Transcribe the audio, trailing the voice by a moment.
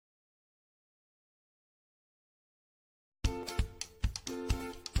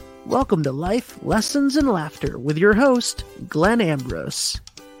Welcome to Life, Lessons, and Laughter with your host, Glenn Ambrose.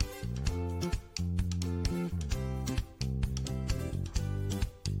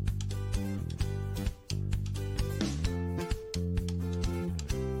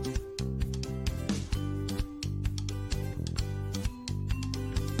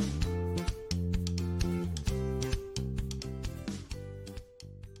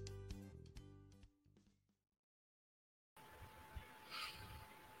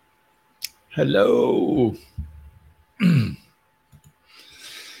 Hello.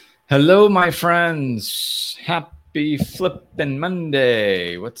 Hello, my friends. Happy flippin'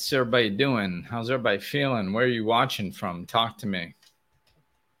 Monday. What's everybody doing? How's everybody feeling? Where are you watching from? Talk to me.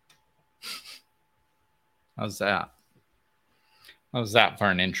 How's that? How's that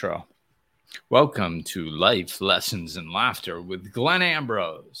for an intro? Welcome to Life, Lessons, and Laughter with Glenn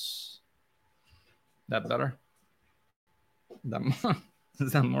Ambrose. That better?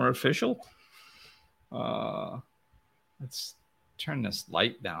 Is that more official? Let's turn this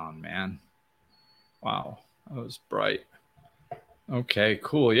light down, man. Wow, that was bright. Okay,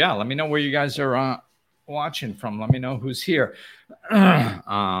 cool. Yeah, let me know where you guys are watching from. Let me know who's here.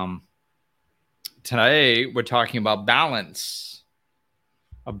 Today, we're talking about balance,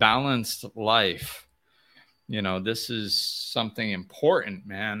 a balanced life. You know, this is something important,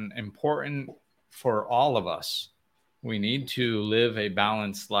 man, important for all of us. We need to live a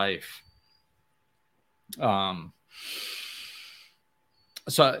balanced life.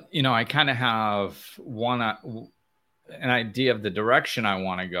 So, you know, I kind of have an idea of the direction I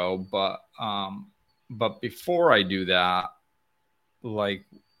want to go, but before I do that, like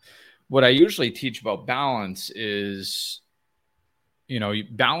what I usually teach about balance is, you know,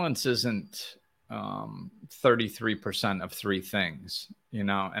 balance isn't 33% of three things, you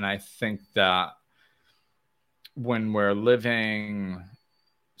know, and I think that when we're living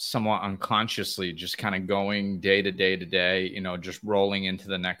somewhat unconsciously, just kind of going day to day to day, you know, just rolling into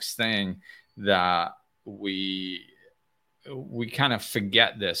the next thing, that we kind of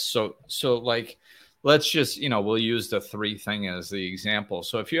forget this. So like, let's just, you know, we'll use the three thing as the example.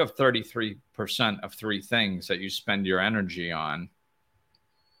 So if you have 33% of three things that you spend your energy on,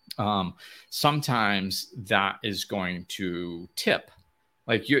 sometimes that is going to tip.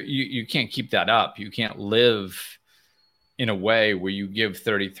 Like you can't keep that up. You can't live in a way where you give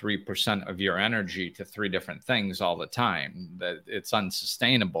 33% of your energy to three different things all the time. That it's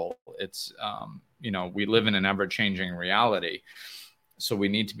unsustainable. It's, you know, we live in an ever-changing reality. So we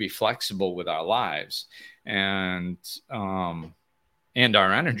need to be flexible with our lives and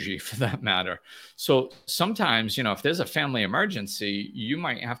our energy for that matter. So sometimes, you know, if there's a family emergency, you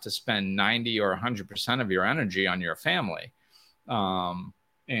might have to spend 90 or 100% of your energy on your family.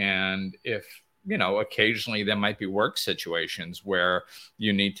 And if, you know, occasionally there might be work situations where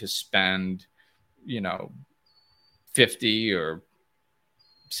you need to spend, you know, 50 or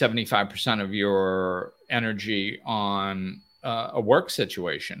 75% of your energy on a work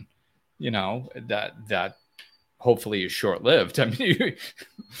situation, you know, that hopefully is short-lived. I mean,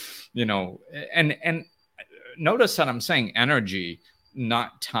 you know, and notice that I'm saying energy,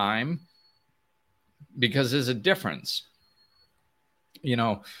 not time, because there's a difference. You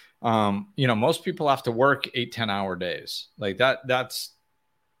know, most people have to work 8-10 hour days like that's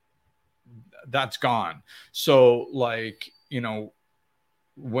gone. So like, you know,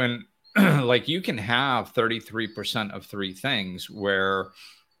 when like you can have 33% of three things where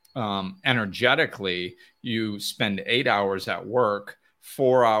energetically you spend 8 hours at work,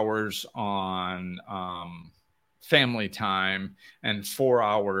 4 hours on family time, and 4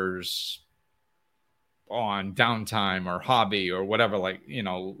 hours on downtime or hobby or whatever. Like, you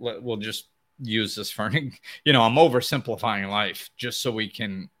know, we'll just use this for, you know, I'm oversimplifying life just so you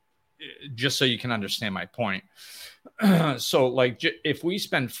can understand my point. So like if we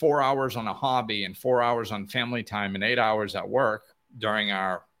spend 4 hours on a hobby and 4 hours on family time and 8 hours at work during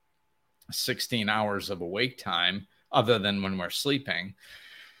our 16 hours of awake time, other than when we're sleeping,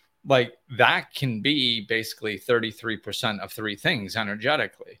 like that can be basically 33% of three things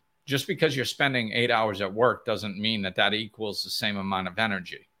energetically. Just because you're spending 8 hours at work doesn't mean that equals the same amount of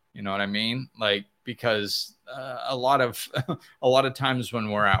energy. You know what I mean? Like, because a lot of times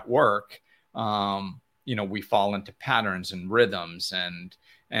when we're at work, you know, we fall into patterns and rhythms, and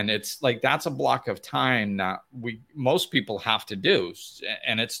it's like that's a block of time that most people have to do,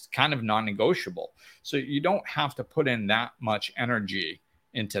 and it's kind of non-negotiable. So you don't have to put in that much energy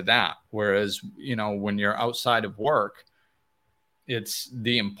into that. Whereas, you know, when you're outside of work, it's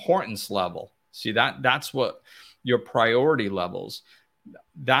the importance level. See, that's what your priority levels,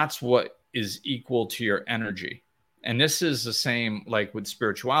 that's what is equal to your energy. And this is the same like with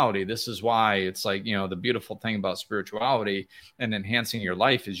spirituality. This is why it's like, you know, the beautiful thing about spirituality and enhancing your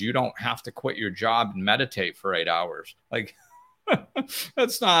life is you don't have to quit your job and meditate for 8 hours. Like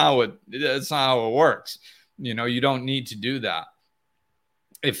that's not how it works. You know, you don't need to do that.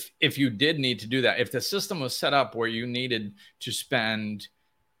 If you did need to do that, if the system was set up where you needed to spend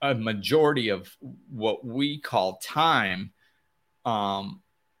a majority of what we call time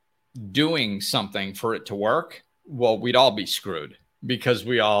doing something for it to work, well, we'd all be screwed, because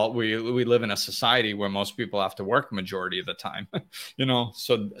we live in a society where most people have to work majority of the time, you know,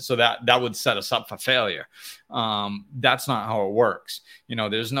 so that would set us up for failure. That's not how it works. You know,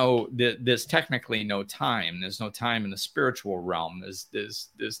 there's technically no time. There's no time in the spiritual realm.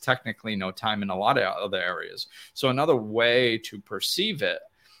 There's technically no time in a lot of other areas. So another way to perceive it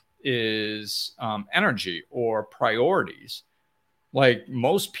is energy or priorities. Like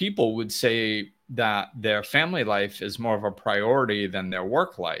most people would say that their family life is more of a priority than their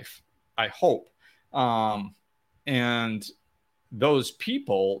work life, I hope. And those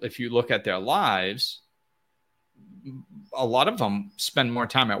people, if you look at their lives, a lot of them spend more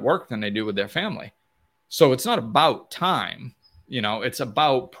time at work than they do with their family. So it's not about time, you know, it's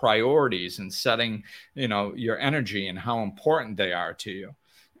about priorities and setting, you know, your energy and how important they are to you,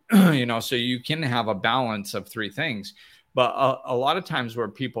 you know, so you can have a balance of three things. But a lot of times where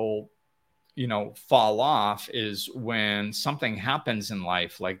people, you know, fall off is when something happens in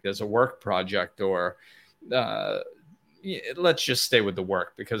life, like there's a work project or let's just stay with the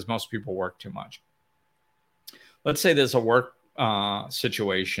work because most people work too much. Let's say there's a work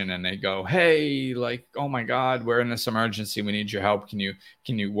situation and they go, hey, like, oh my God, we're in this emergency. We need your help. Can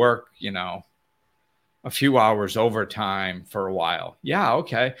you work, you know, a few hours overtime for a while? Yeah.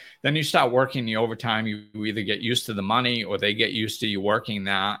 Okay. Then you start working the overtime. You either get used to the money or they get used to you working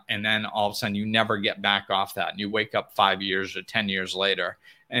that. And then all of a sudden you never get back off that. And you wake up 5 years or 10 years later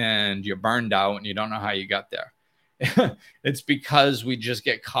and you're burned out and you don't know how you got there. It's because we just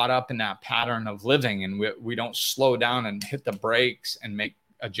get caught up in that pattern of living and we don't slow down and hit the brakes and make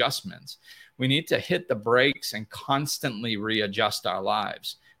adjustments. We need to hit the brakes and constantly readjust our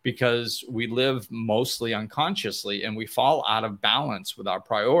lives, because we live mostly unconsciously and we fall out of balance with our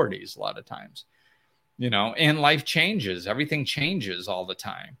priorities a lot of times, you know, and life changes. Everything changes all the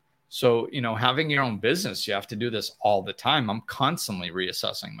time. So, you know, having your own business, you have to do this all the time. I'm constantly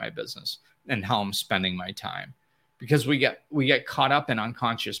reassessing my business and how I'm spending my time, because we get caught up in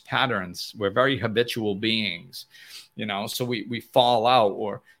unconscious patterns. We're very habitual beings, you know, so we fall out,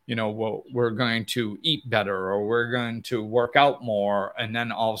 or, you know, we're going to eat better or we're going to work out more. And then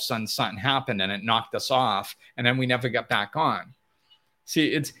all of a sudden something happened and it knocked us off and then we never got back on.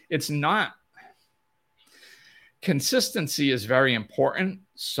 See, it's not, consistency is very important.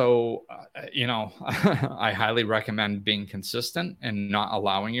 So, you know, I highly recommend being consistent and not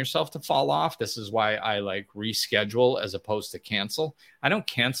allowing yourself to fall off. This is why I like reschedule as opposed to cancel. I don't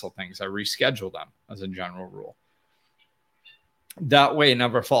cancel things. I reschedule them as a general rule. That way it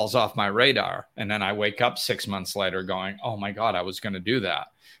never falls off my radar. And then I wake up 6 months later going, oh my God, I was going to do that.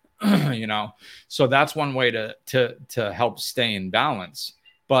 You know, so that's one way to help stay in balance.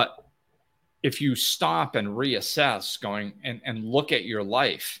 But if you stop and reassess going and look at your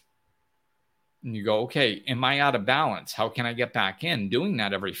life and you go, okay, am I out of balance? How can I get back in? Doing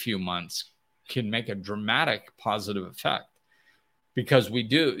that every few months can make a dramatic positive effect, because we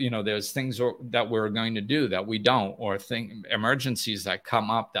do, you know, there's things that we're going to do that we don't, or emergencies that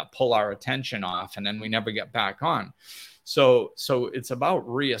come up that pull our attention off and then we never get back on. So it's about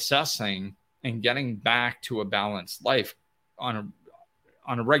reassessing and getting back to a balanced life on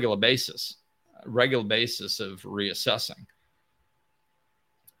a regular basis of reassessing,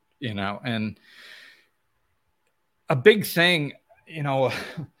 you know. And a big thing, you know,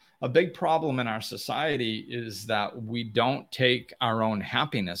 a big problem in our society is that we don't take our own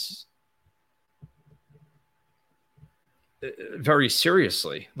happiness very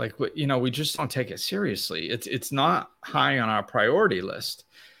seriously. Like, you know, we just don't take it seriously. It's not high on our priority list.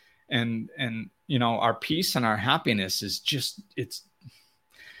 And, you know, our peace and our happiness is just,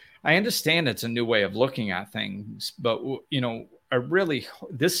 I understand it's a new way of looking at things, but, you know,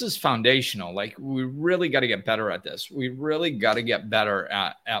 this is foundational. Like, we really got to get better at this. We really got to get better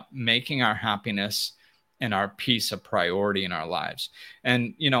at making our happiness and our peace a priority in our lives.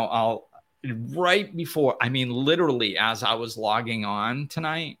 And, you know, literally as I was logging on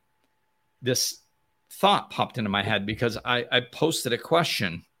tonight, this thought popped into my head because I posted a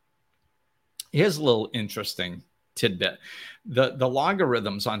question. Here's a little interesting tidbit. The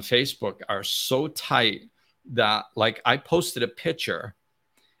logarithms on Facebook are so tight that, like, I posted a picture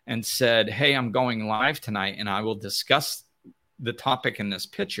and said, hey, I'm going live tonight and I will discuss the topic in this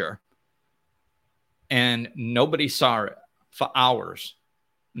picture, and nobody saw it for hours.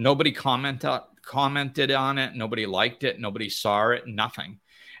 Nobody commented on it. Nobody liked it. Nobody saw it. Nothing.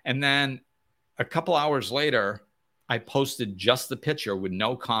 And then a couple hours later, I posted just the picture with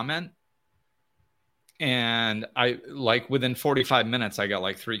no comment. And within 45 minutes, I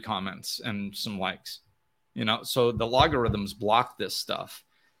got 3 comments and some likes, so the logarithms block this stuff.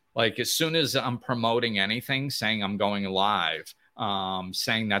 As soon as I'm promoting anything, saying I'm going live,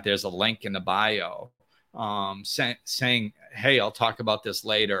 saying that there's a link in the bio, saying, hey, I'll talk about this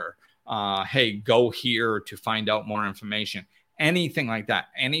later. Hey, go here to find out more information. Anything like that,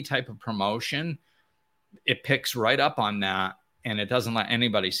 any type of promotion, it picks right up on that, and it doesn't let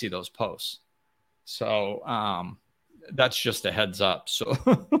anybody see those posts. So that's just a heads up. So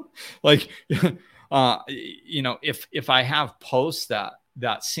if I have posts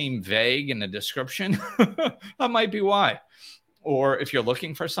that seem vague in the description, that might be why. Or if you're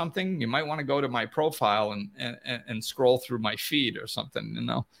looking for something, you might want to go to my profile and scroll through my feed or something,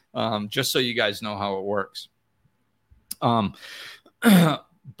 just so you guys know how it works.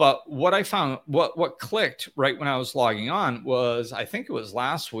 But what I found, what clicked right when I was logging on was, I think it was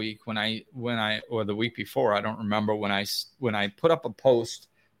last week when I or the week before, I don't remember, when I put up a post,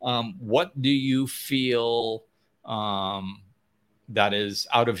 what do you feel that is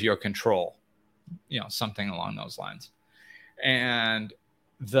out of your control? Something along those lines. And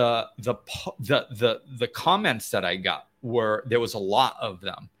the comments that I got there was a lot of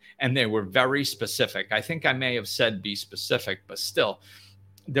them, and they were very specific. I think I may have said be specific, but still,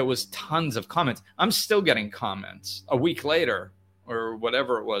 there was tons of comments. I'm still getting comments a week later, or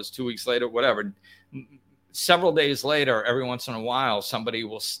whatever it was, 2 weeks later, whatever. Several days later, every once in a while, somebody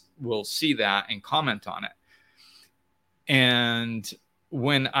will see that and comment on it. And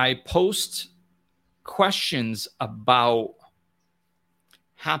when I post questions about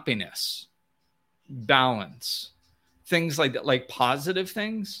happiness, balance, things like that, like positive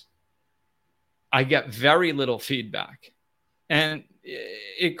things, I get very little feedback. And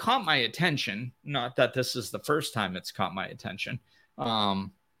it caught my attention. Not that this is the first time it's caught my attention.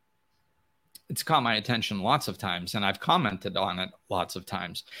 It's caught my attention lots of times, and I've commented on it lots of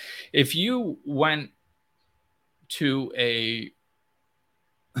times. If you went to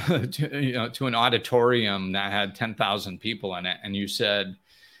to an auditorium that had 10,000 people in it, and you said,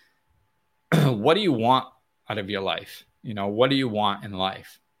 what do you want out of your life? What do you want in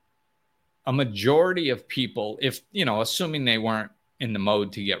life? A majority of people, if, assuming they weren't in the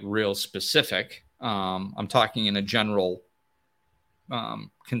mode to get real specific, I'm talking in a general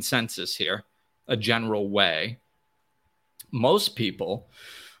consensus here, a general way, most people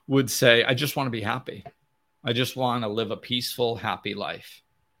would say, I just want to be happy. I just want to live a peaceful, happy life.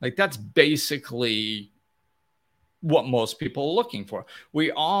 That's basically what most people are looking for.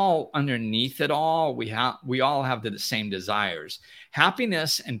 We all, underneath it all, we all have the same desires.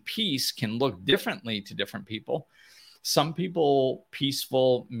 Happiness and peace can look differently to different people. Some people,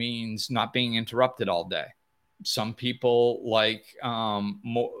 peaceful means not being interrupted all day. Some people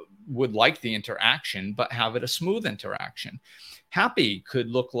would like the interaction, but have it a smooth interaction. Happy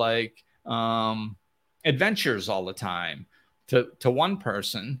could look like adventures all the time to one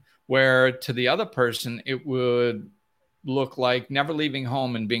person, where to the other person, it would look like never leaving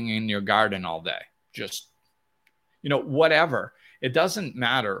home and being in your garden all day. Just, whatever. It doesn't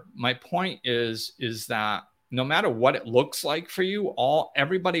matter. My point is that no matter what it looks like for you,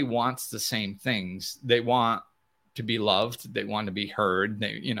 everybody wants the same things. They want to be loved. They want to be heard.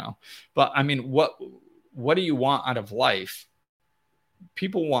 But I mean, what do you want out of life?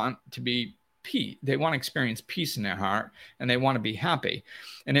 People want to be peace. They want to experience peace in their heart, and they want to be happy.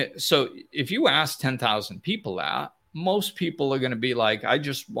 So if you ask 10,000 people that, most people are going to be like, I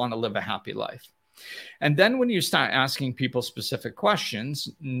just want to live a happy life. And then when you start asking people specific questions,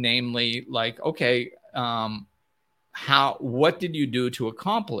 namely okay, what did you do to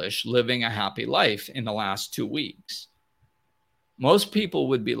accomplish living a happy life in the last 2 weeks? Most people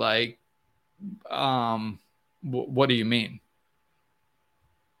would be like, what do you mean?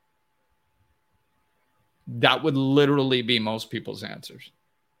 That would literally be most people's answers.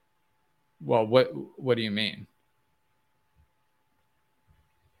 Well, what do you mean?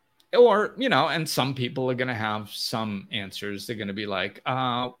 Or, and some people are going to have some answers. They're going to be like,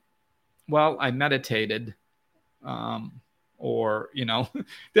 well, I meditated. Or,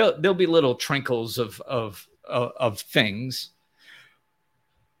 there'll be little trinkles of things.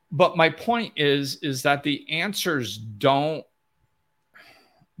 But my point is that the answers don't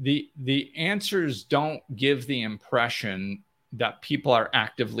give the impression that people are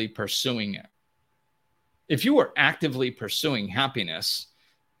actively pursuing it. If you were actively pursuing happiness,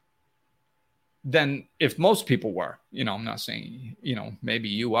 then if most people were, I'm not saying, maybe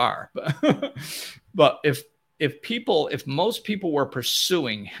you are, but if most people were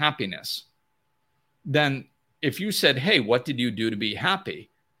pursuing happiness, then if you said, hey, what did you do to be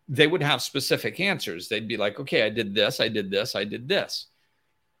happy? They would have specific answers. They'd be like, okay, I did this, I did this, I did this.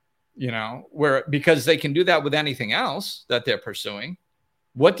 Because they can do that with anything else that they're pursuing.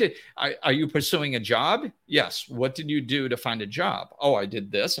 Are you pursuing a job? Yes. What did you do to find a job? Oh, I did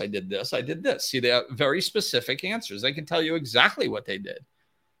this, I did this, I did this. See, they have very specific answers. They can tell you exactly what they did.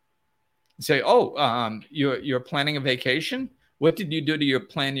 Say, you're planning a vacation? What did you do to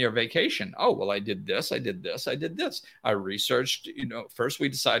plan your vacation? Oh, well, I did this, I did this, I did this. I researched, first we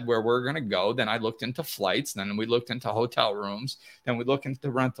decide where we're going to go. Then I looked into flights. Then we looked into hotel rooms. Then we look into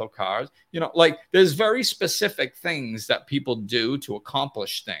rental cars. There's very specific things that people do to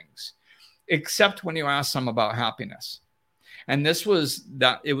accomplish things, except when you ask them about happiness. And it was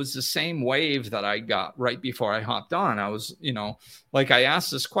the same wave that I got right before I hopped on. I was, I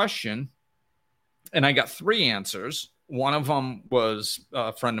asked this question and I got 3 answers. One of them was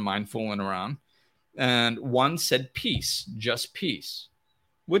a friend of mine fooling around. And one said peace, just peace.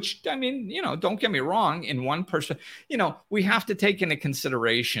 Which, I mean, don't get me wrong. In one person, we have to take into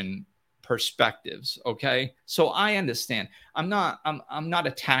consideration perspectives. Okay. So I understand. I'm not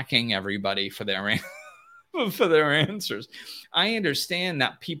attacking everybody for their answers. I understand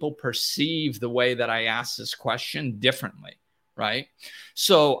that people perceive the way that I asked this question differently. Right.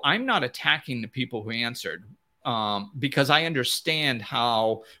 So I'm not attacking the people who answered. Because I understand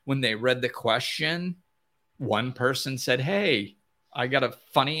how when they read the question, one person said, hey, I got a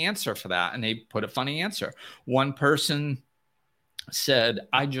funny answer for that. And they put a funny answer. One person said,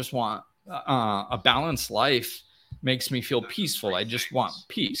 I just want a balanced life makes me feel peaceful. I just want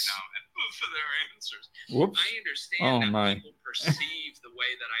peace. For their answers. Whoops. I understand that people perceive the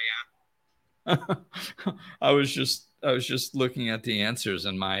way that I am. I was just looking at the answers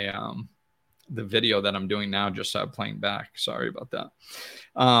in my the video that I'm doing now, just started playing back. Sorry about that.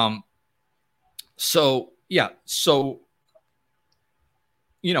 So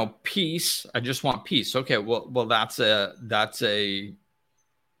peace. I just want peace. Okay. Well, that's an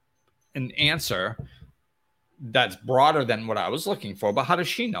answer that's broader than what I was looking for. But how does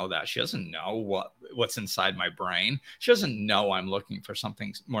she know that? She doesn't know what's inside my brain. She doesn't know I'm looking for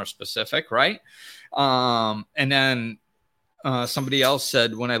something more specific. Right. And then, somebody else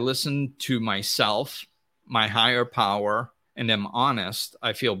said, when I listen to myself, my higher power, and am honest,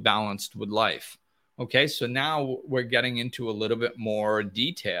 I feel balanced with life. Okay, so now we're getting into a little bit more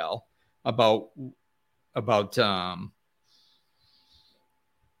detail about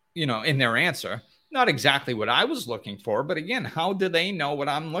in their answer. Not exactly what I was looking for, but again, how do they know what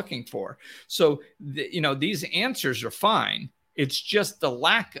I'm looking for? So, these answers are fine. It's just the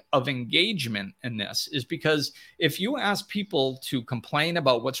lack of engagement in this is because if you ask people to complain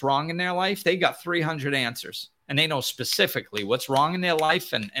about what's wrong in their life, they got 300 answers and they know specifically what's wrong in their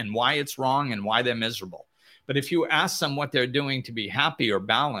life and why it's wrong and why they're miserable. But if you ask them what they're doing to be happy or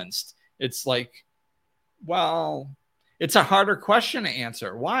balanced, it's like, well, it's a harder question to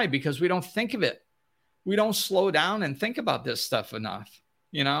answer. Why? Because we don't think of it. We don't slow down and think about this stuff enough,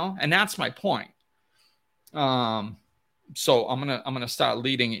 and that's my point. So I'm gonna start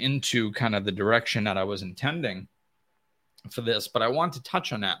leading into kind of the direction that I was intending for this, but I want to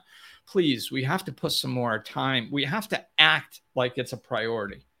touch on that. Please, we have to put some more time. We have to act like it's a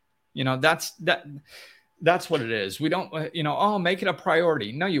priority. That's what it is. We don't, make it a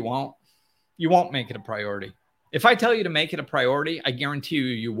priority. No, you won't. You won't make it a priority. If I tell you to make it a priority, I guarantee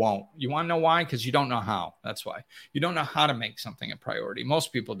you won't. You want to know why? Because you don't know how. That's why. You don't know how to make something a priority.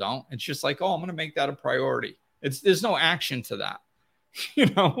 Most people don't. It's just like, I'm going to make that a priority. There's no action to that,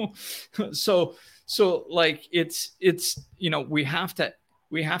 So like it's we have to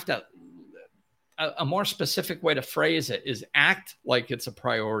a more specific way to phrase it is act like it's a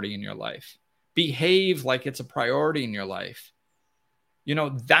priority in your life. Behave like it's a priority in your life.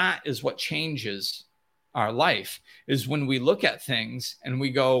 That is what changes our life, is when we look at things and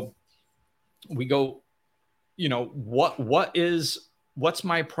we go, what's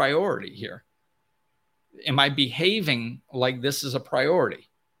my priority here? Am I behaving like this is a priority?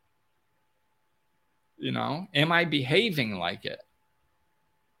 Am I behaving like it?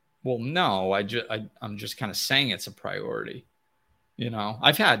 Well, no, I'm just kind of saying it's a priority.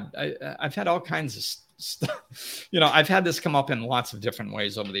 I've had all kinds of stuff. I've had this come up in lots of different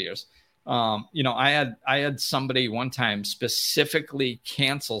ways over the years. I had somebody one time specifically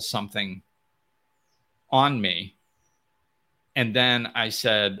cancel something on me And then I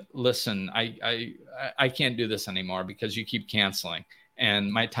said, listen, I can't do this anymore because you keep canceling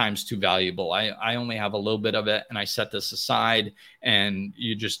and my time's too valuable. I only have a little bit of it and I set this aside and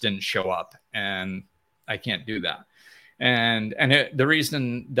you just didn't show up and I can't do that. And the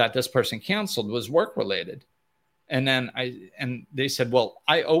reason that this person canceled was work related. And then they said, well,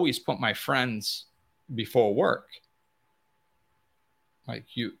 I always put my friends before work. Like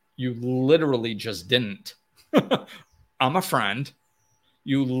you literally just didn't. I'm a friend.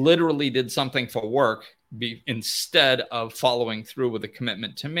 You literally did something for work instead of following through with a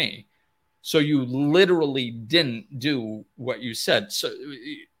commitment to me. So you literally didn't do what you said. So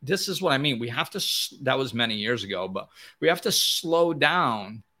this is what I mean. We have to, that was many years ago, but we have to slow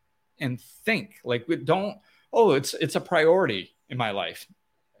down and think. Like we don't, it's a priority in my life.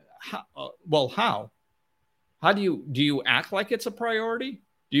 How? How do you act like it's a priority?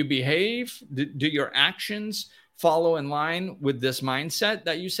 Do you behave? Do your actions follow in line with this mindset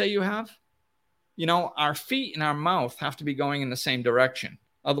that you say you have? You know, our feet and our mouth have to be going in the same direction.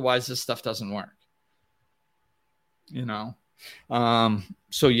 Otherwise, this stuff doesn't work. You know?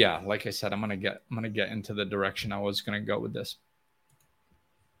 So yeah, like I said, I'm gonna get into the direction I was gonna go with this.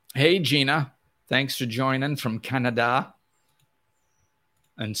 Hey Gina, thanks for joining from Canada.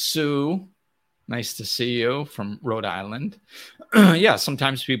 And Sue, nice to see you from Rhode Island. Yeah,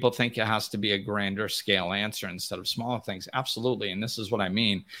 sometimes people think it has to be a grander scale answer instead of smaller things. Absolutely. And this is what I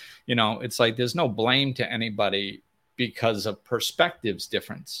mean. You know, it's like there's no blame to anybody because of perspectives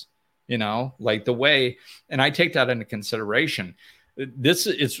difference, you know, like the way, and I take that into consideration. This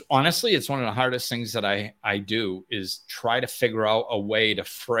is honestly, it's one of the hardest things that I do is try to figure out a way to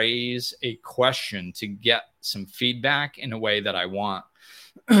phrase a question to get some feedback in a way that I want.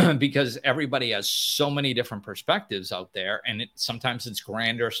 Because everybody has so many different perspectives out there, and sometimes it's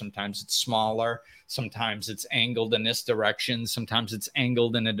grander, sometimes it's smaller, sometimes it's angled in this direction, sometimes it's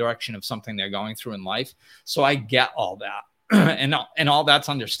angled in the direction of something they're going through in life. So I get all that, and all that's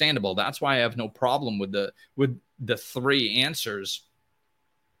understandable. That's why I have no problem with the three answers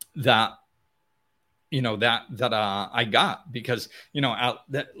that I got, because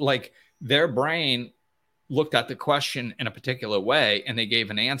like their brain looked at the question in a particular way and they gave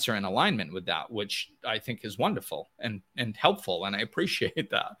an answer in alignment with that, which I think is wonderful and helpful. And I appreciate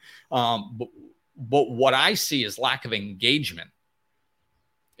that. But what I see is lack of engagement.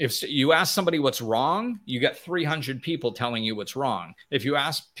 If you ask somebody what's wrong, you get 300 people telling you what's wrong. If you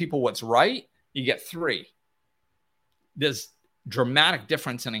ask people what's right, you get 3. There's dramatic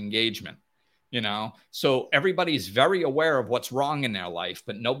difference in engagement. You know, so everybody's very aware of what's wrong in their life,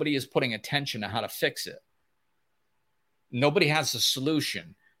 but nobody is putting attention to how to fix it. Nobody has a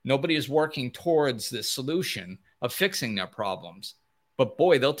solution. Nobody is working towards the solution of fixing their problems. But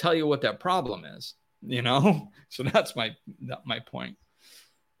boy, they'll tell you what that problem is, you know? So that's my point.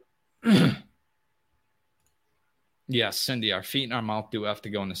 Yes, Cindy, our feet and our mouth do have to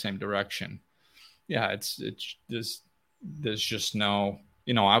go in the same direction. Yeah, there's just no,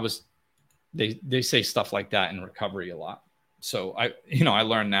 you know, they say stuff like that in recovery a lot. So I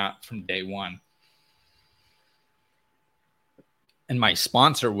learned that from day one. And my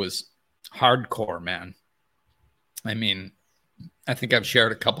sponsor was hardcore, man. I mean, I think I've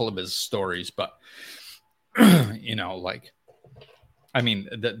shared a couple of his stories, but you know, like, I mean,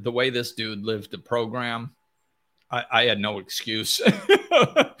 the way this dude lived the program, I had no excuse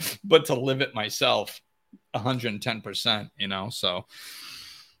but to live it myself 110%, you know? So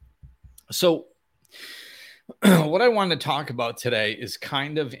what I want to talk about today is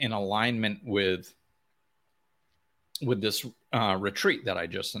kind of in alignment with this retreat that I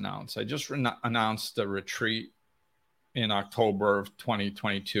just announced. I just announced a retreat in October of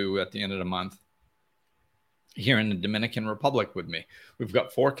 2022 at the end of the month here in the Dominican Republic with me. We've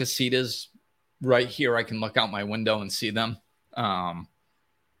got 4 casitas right here. I can look out my window and see them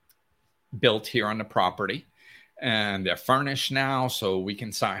built here on the property. And they're furnished now, so we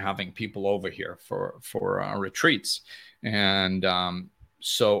can start having people over here for retreats. And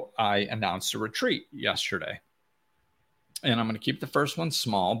so I announced a retreat yesterday. And I'm going to keep the first one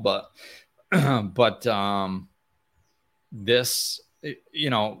small, but this, you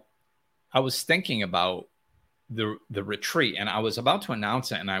know, I was thinking about the retreat, and I was about to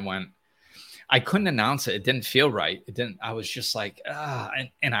announce it, and I couldn't announce it. It didn't feel right. I was just like,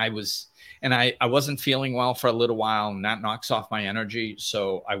 and I wasn't feeling well for a little while, and that knocks off my energy.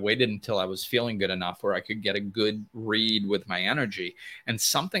 So I waited until I was feeling good enough where I could get a good read with my energy, and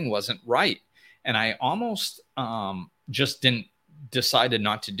something wasn't right. And I almost just decided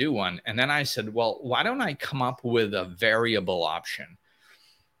not to do one. And then I said, well, why don't I come up with a variable option?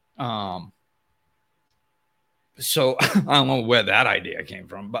 So I don't know where that idea came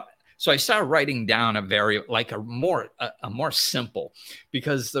from, but so I started writing down a more simple,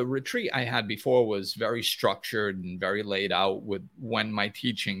 because the retreat I had before was very structured and very laid out with when my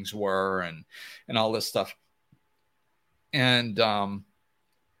teachings were and all this stuff. And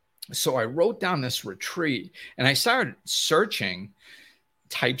so I wrote down this retreat, and I started searching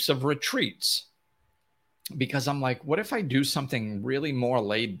types of retreats, because I'm like, what if I do something really more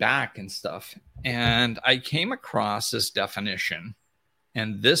laid back and stuff? And I came across this definition,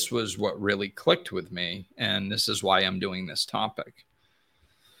 and this was what really clicked with me. And this is why I'm doing this topic.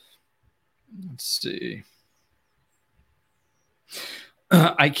 Let's see.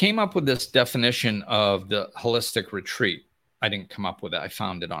 I came up with this definition of the holistic retreat. I didn't come up with it. I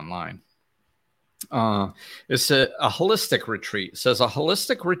found it online. It's a holistic retreat. It says a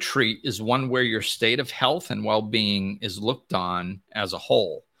holistic retreat is one where your state of health and well-being is looked on as a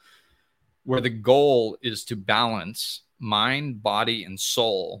whole, where the goal is to balance mind, body, and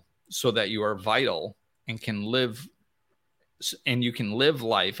soul so that you are vital and you can live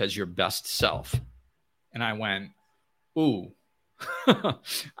life as your best self. And I went, ooh,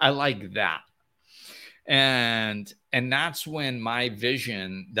 I like that. And that's when my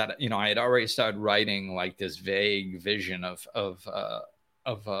vision that, I had already started writing like this vague vision of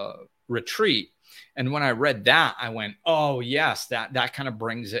a retreat. And when I read that, I went, oh yes, that kind of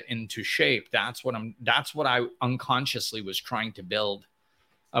brings it into shape. That's what I unconsciously was trying to build.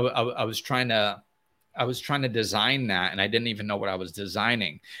 I was trying to design that, and I didn't even know what I was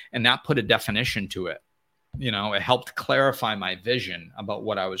designing. And that put a definition to it. It helped clarify my vision about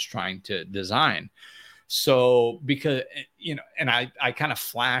what I was trying to design. So because, and I kind of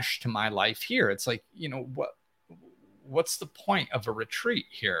flashed to my life here. It's like, what's the point of a retreat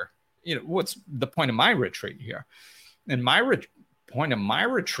here? What's the point of my retreat here? And my point of my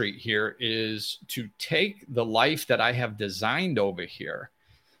retreat here is to take the life that I have designed over here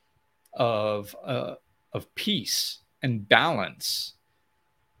of peace and balance,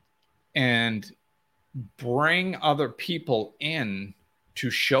 and bring other people in to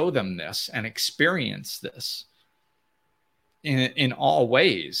show them this and experience this in all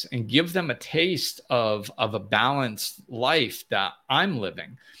ways, and give them a taste of a balanced life that I'm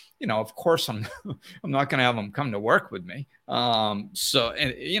living. Of course, I'm not going to have them come to work with me.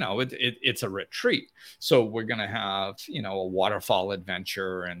 It's a retreat. So we're going to have, a waterfall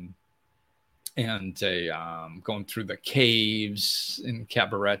adventure and going through the caves in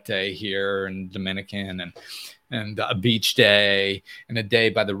Cabarete here in Dominican, and a beach day, and a day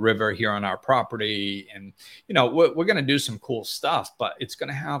by the river here on our property. And, we're going to do some cool stuff, but it's going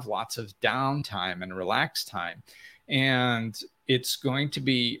to have lots of downtime and relaxed time. And it's going to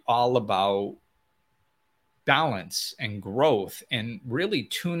be all about balance and growth, and really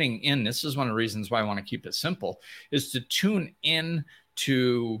tuning in. This is one of the reasons why I want to keep it simple, is to tune in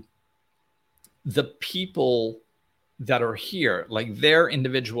to the people that are here, like their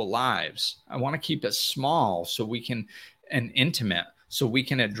individual lives. I want to keep it small and intimate, so we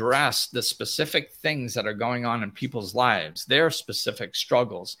can address the specific things that are going on in people's lives, their specific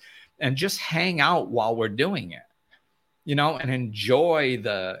struggles, and just hang out while we're doing it, and enjoy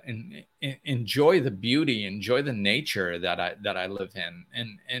the beauty, enjoy the nature that I live in,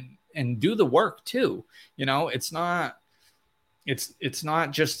 and do the work too. It's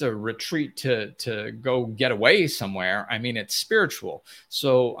not just a retreat to go get away somewhere. I mean, it's spiritual.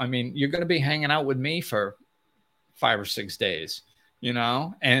 So, I mean, you're going to be hanging out with me for 5 or 6 days,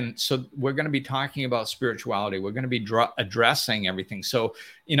 and so we're going to be talking about spirituality. We're going to be addressing everything. So,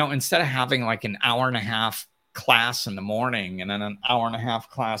 instead of having like an hour and a half class in the morning and then an hour and a half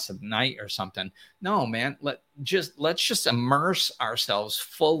class at night or something, no, man, let's just immerse ourselves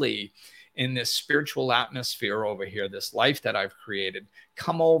fully in this spiritual atmosphere over here, this life that I've created.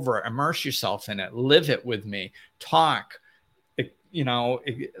 Come over, immerse yourself in it, live it with me, talk,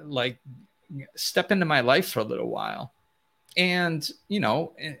 like step into my life for a little while, and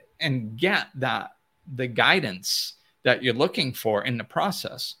get the guidance that you're looking for in the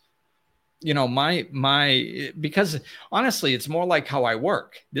process. Because honestly, it's more like how I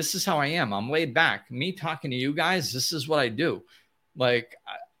work. This is how I am. I'm laid back. Me talking to you guys, this is what I do. Like,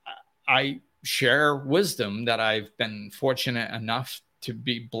 I share wisdom that I've been fortunate enough to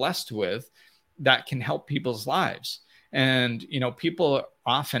be blessed with that can help people's lives. And, people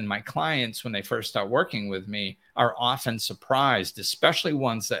often, my clients, when they first start working with me, are often surprised, especially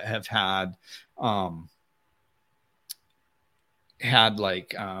ones that have had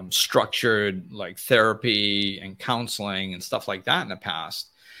structured like therapy and counseling and stuff like that in the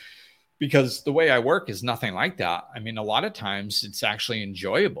past. Because the way I work is nothing like that. I mean, a lot of times it's actually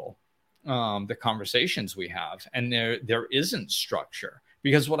enjoyable. the conversations we have, and there isn't structure.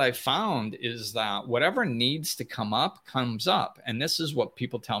 Because what I found is that whatever needs to come up comes up. And this is what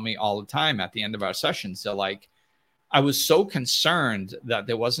people tell me all the time at the end of our sessions. They're like, I was so concerned that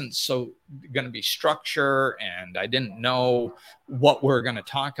there wasn't going to be structure, and I didn't know what we're going to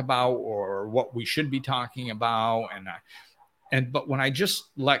talk about or what we should be talking about. But when I just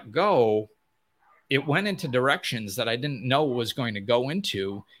let go, it went into directions that I didn't know it was going to go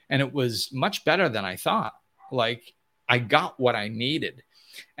into. And it was much better than I thought. Like, I got what I needed.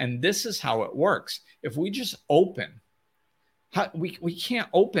 And this is how it works. If we just open, we can't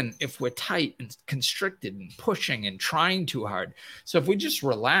open if we're tight and constricted and pushing and trying too hard. So if we just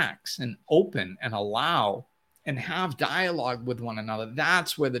relax and open and allow and have dialogue with one another,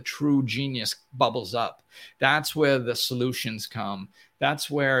 that's where the true genius bubbles up. That's where the solutions come. That's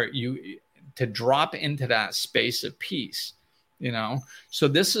where to drop into that space of peace, So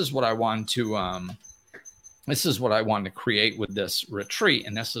this is what I want to, this is what I wanted to create with this retreat.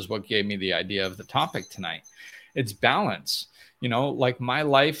 And this is what gave me the idea of the topic tonight. It's balance. Like my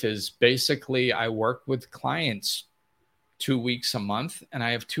life is basically, I work with clients 2 weeks a month, and I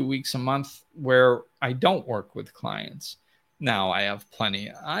have 2 weeks a month where I don't work with clients. Now I have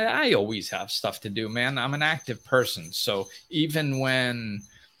plenty. I always have stuff to do, man. I'm an active person. So even when,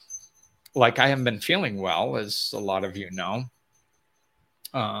 like, I haven't been feeling well, as a lot of you know,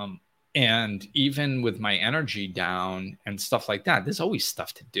 and even with my energy down and stuff like that, there's always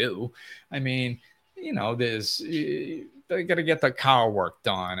stuff to do. I mean, I got to get the car work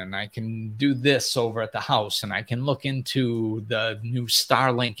done, and I can do this over at the house, and I can look into the new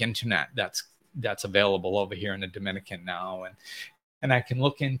Starlink internet that's available over here in the Dominican now. And I can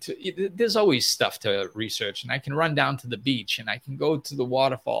look into, there's always stuff to research, and I can run down to the beach, and I can go to the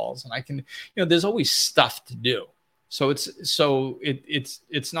waterfalls, and I can, there's always stuff to do. So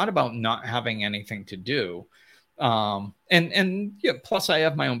it's not about not having anything to do. Plus I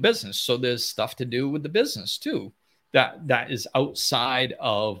have my own business. So there's stuff to do with the business too, that is outside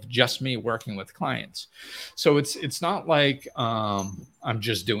of just me working with clients. So it's not like, I'm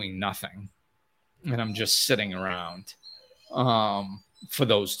just doing nothing and I'm just sitting around, for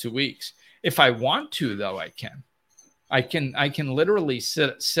those 2 weeks. If I want to, though, I can literally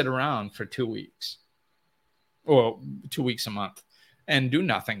sit around for 2 weeks. Or 2 weeks a month and do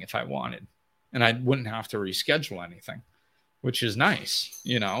nothing if I wanted. And I wouldn't have to reschedule anything, which is nice.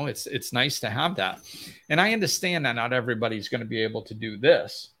 It's nice to have that. And I understand that not everybody's going to be able to do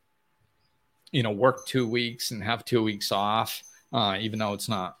this, work 2 weeks and have 2 weeks off, even though it's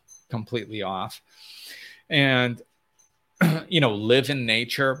not completely off, and, live in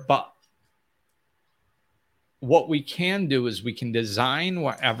nature. But what we can do is we can design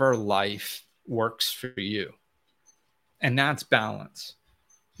whatever life works for you. And that's balance,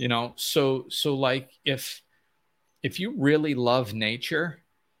 So like if you really love nature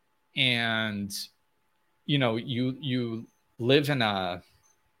and, you live in a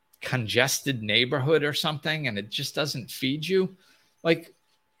congested neighborhood or something, and it just doesn't feed you, like,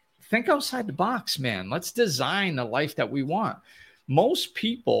 think outside the box, man. Let's design the life that we want. Most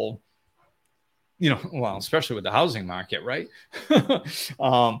people, well, especially with the housing market, right?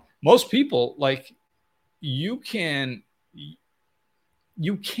 Most people, like, you can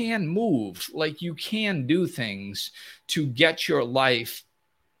move, like, you can do things to get your life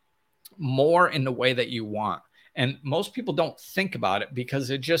more in the way that you want. And most people don't think about it because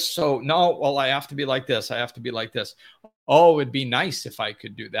they're just I have to be like this. I have to be like this. Oh, it'd be nice if I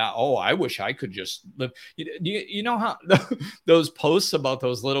could do that. Oh, I wish I could just live. You know how those posts about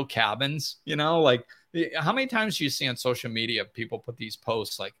those little cabins, like, how many times do you see on social media people put these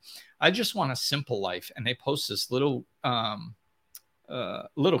posts like, I just want a simple life, and they post this little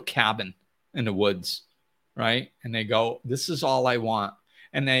cabin in the woods, right? And they go, this is all I want.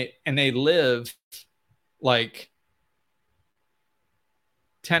 And they live like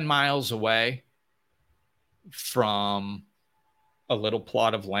 10 miles away from a little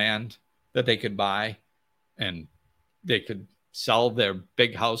plot of land that they could buy, and they could sell their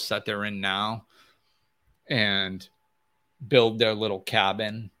big house that they're in now and build their little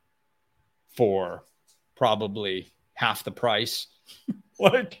cabin for probably half the price.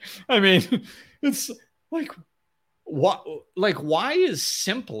 Like, I mean, it's like, what, like, why is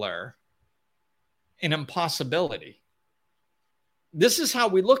simpler an impossibility? This is how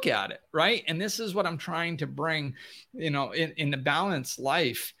we look at it, right? And this is what I'm trying to bring, in the balanced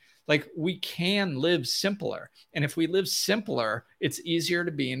life. Like, we can live simpler. And if we live simpler, it's easier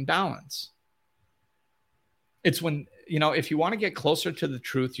to be in balance. It's when, if you want to get closer to the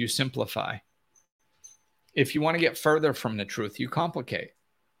truth, you simplify. If you want to get further from the truth, you complicate.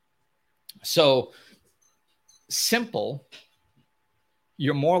 So simple,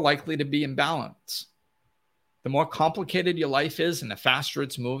 you're more likely to be in balance. The more complicated your life is and the faster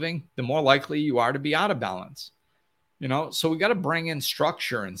it's moving, the more likely you are to be out of balance. So we got to bring in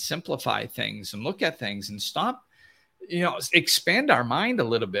structure and simplify things and look at things and stop, expand our mind a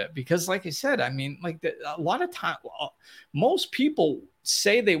little bit. Because like I said, I mean, like a lot of time, most people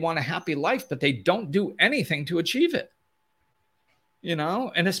say they want a happy life, but they don't do anything to achieve it.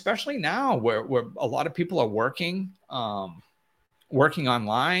 And especially now where a lot of people are working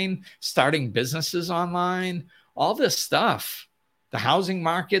online, starting businesses online, all this stuff. The housing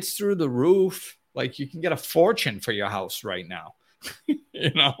market's through the roof. Like you can get a fortune for your house right now,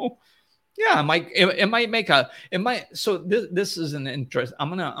 Yeah, So this is an interest. I'm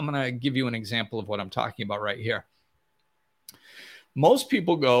going to give you an example of what I'm talking about right here. Most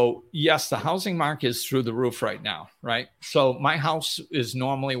people go, yes, the housing market is through the roof right now, right? So my house is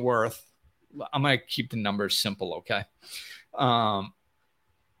normally worth, I'm going to keep the numbers simple, okay?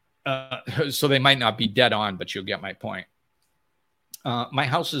 So they might not be dead on, but you'll get my point. My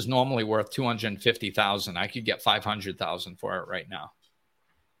house is normally worth $250,000. I could get $500,000 for it right now,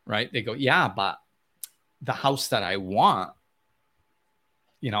 right? They go, yeah, but the house that I want,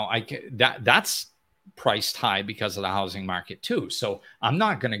 that's priced high because of the housing market too. So I'm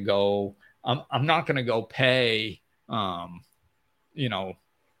not going to go. I'm not going to go pay.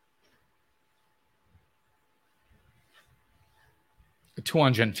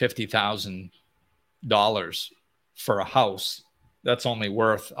 $250,000 for a house that's only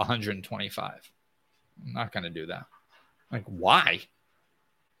worth $125,000. I'm not going to do that. Like, why?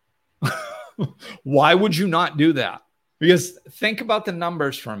 Why would you not do that? Because think about the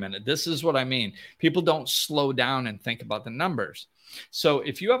numbers for a minute. This is what I mean. People don't slow down and think about the numbers. So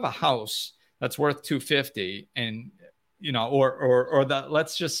if you have a house that's worth $250,000 and or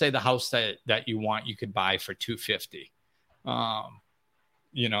let's just say the house that you want, you could buy for $250,000.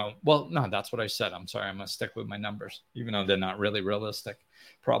 Well, no, that's what I said. I'm sorry. I'm going to stick with my numbers, even though they're not really realistic,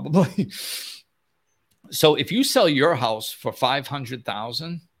 probably. So if you sell your house for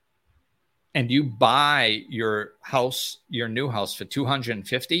 $500,000 and you buy your new house for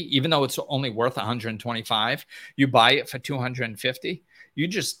 $250,000, even though it's only worth $125,000, you buy it for $250,000, you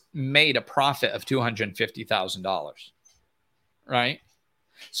just made a profit of $250,000, right?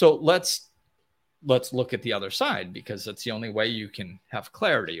 So let's look at the other side, because that's the only way you can have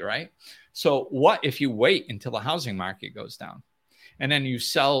clarity, right? So what if you wait until the housing market goes down and then you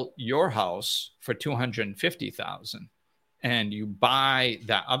sell your house for $250,000 and you buy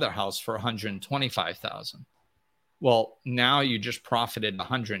that other house for $125,000? Well, now you just profited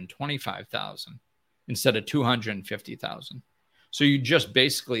 $125,000 instead of $250,000. So you just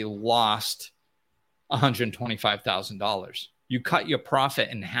basically lost $125,000. You cut your profit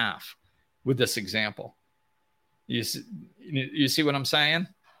in half with this example. You see what I'm saying?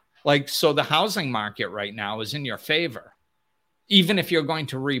 Like, so the housing market right now is in your favor. Even if you're going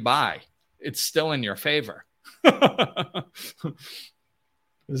to rebuy, it's still in your favor.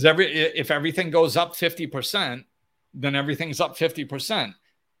 If everything goes up 50%, then everything's up 50%,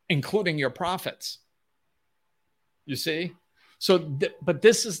 including your profits. You see? So, but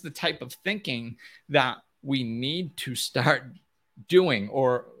this is the type of thinking that we need to start doing,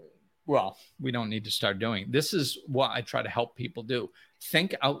 well, we don't need to start doing. This is what I try to help people do.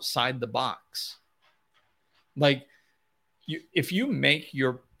 Think outside the box. Like, if you make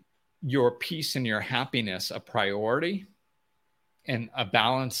your peace and your happiness a priority and a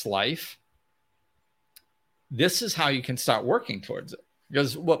balanced life, this is how you can start working towards it.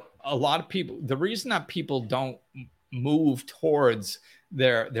 Because a lot of people, the reason that people don't move towards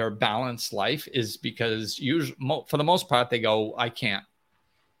their balanced life is because for the most part, they go, I can't.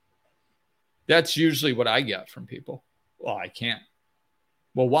 That's usually what I get from people. Well, I can't.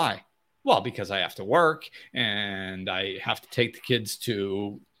 Well, why? Well, because I have to work and I have to take the kids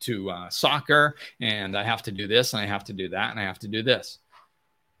to soccer, and I have to do this and I have to do that and I have to do this.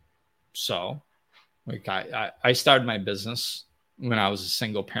 So, like, I started my business when I was a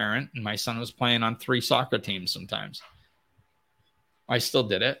single parent, and my son was playing on 3 soccer teams sometimes. I still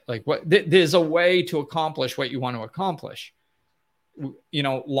did it. Like, there's a way to accomplish what you want to accomplish.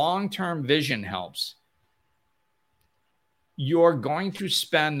 Long-term vision helps. You're going to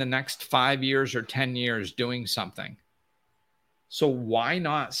spend the next 5 years or 10 years doing something. So why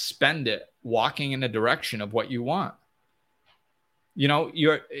not spend it walking in the direction of what you want?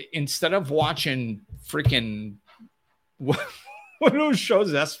 You're, instead of watching freaking one of those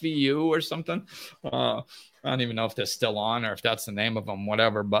shows, SVU or something. I don't even know if they're still on or if that's the name of them,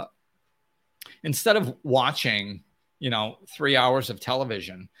 whatever. But instead of watching 3 hours of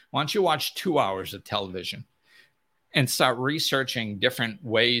television. Why don't you watch 2 hours of television and start researching different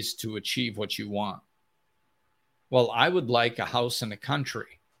ways to achieve what you want? Well, I would like a house in the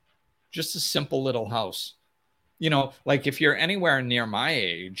country, just a simple little house. Like if you're anywhere near my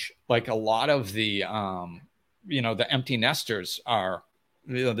age, like a lot of the, the empty nesters are,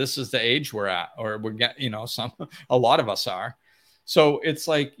 this is the age we're at, or we're getting, a lot of us are. So it's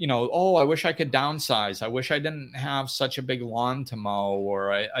like, oh, I wish I could downsize. I wish I didn't have such a big lawn to mow,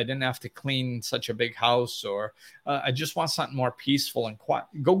 or I didn't have to clean such a big house, or I just want something more peaceful and quiet.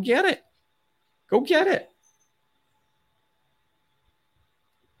 Go get it. Go get it.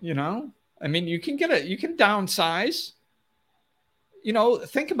 I mean, you can get it. You can downsize.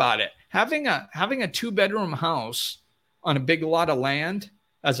 Think about it. Having a 2-bedroom house on a big lot of land,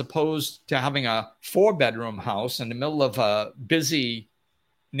 as opposed to having a 4-bedroom house in the middle of a busy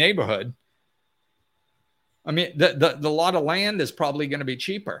neighborhood. I mean, the lot of land is probably going to be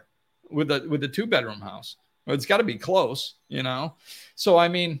cheaper with a 2-bedroom house. Well, it's got to be close, So I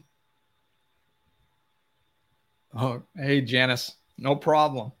mean, oh, hey Janice. No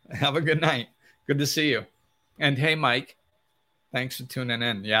problem. Have a good night. Good to see you. And hey, Mike, thanks for tuning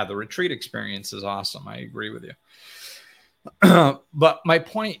in. Yeah, the retreat experience is awesome. I agree with you. But my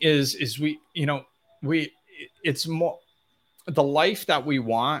point is it's more, the life that we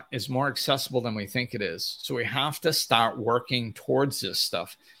want is more accessible than we think it is. So we have to start working towards this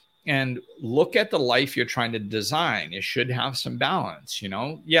stuff and look at the life you're trying to design. It should have some balance,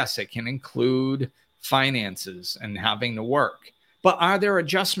 Yes, it can include finances and having to work. But are there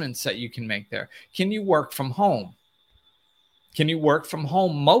adjustments that you can make there? Can you work from home? Can you work from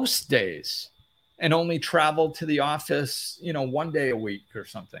home most days and only travel to the office, 1 day a week or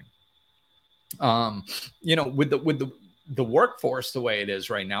something? With the workforce the way it is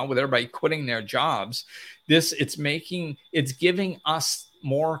right now, with everybody quitting their jobs, it's giving us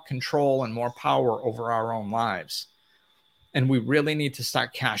more control and more power over our own lives. And we really need to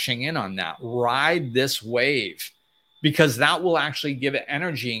start cashing in on that. Ride this wave, because that will actually give it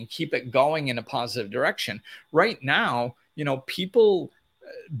energy and keep it going in a positive direction. Right now,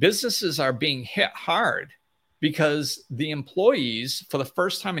 businesses are being hit hard because the employees, for the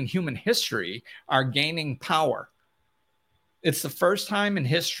first time in human history, are gaining power. It's the first time in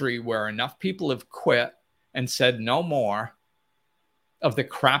history where enough people have quit and said no more of the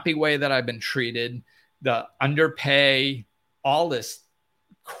crappy way that I've been treated, the underpay, all this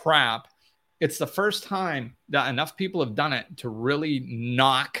crap. It's the first time that enough people have done it to really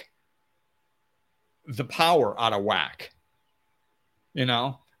knock the power out of whack.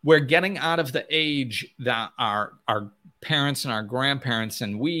 We're getting out of the age that our parents and our grandparents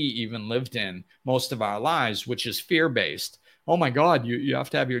and we even lived in most of our lives, which is fear-based. Oh my God, you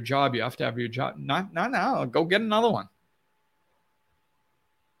have to have your job. You have to have your job. Not now. Go get another one.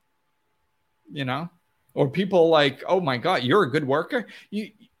 Or people like, oh my God, you're a good worker.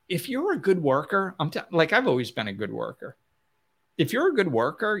 If you're a good worker, I've always been a good worker. If you're a good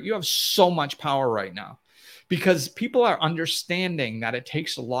worker, you have so much power right now, because people are understanding that it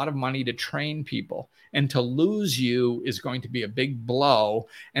takes a lot of money to train people, and to lose you is going to be a big blow.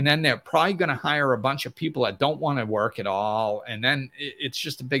 And then they're probably going to hire a bunch of people that don't want to work at all. And then it's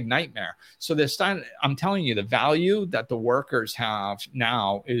just a big nightmare. So I'm telling you, the value that the workers have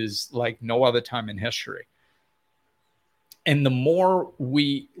now is like no other time in history. And the more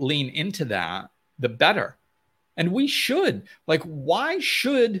we lean into that, the better. And we should. Why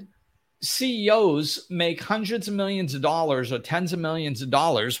should CEOs make hundreds of millions of dollars or tens of millions of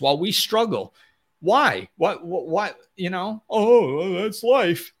dollars while we struggle? Why? What? Oh, that's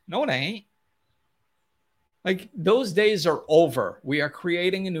life. No, it ain't. Those days are over. We are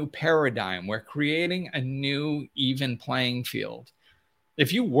creating a new paradigm. We're creating a new even playing field.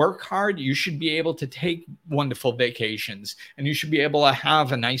 If you work hard, you should be able to take wonderful vacations, and you should be able to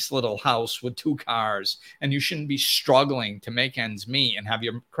have a nice little house with 2 cars, and you shouldn't be struggling to make ends meet and have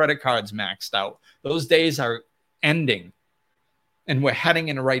your credit cards maxed out. Those days are ending, and we're heading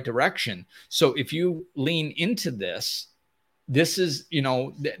in the right direction. So if you lean into this is,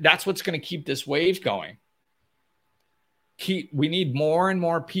 that's what's going to keep this wave going. We need more and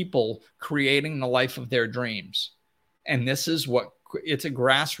more people creating the life of their dreams. And this is it's a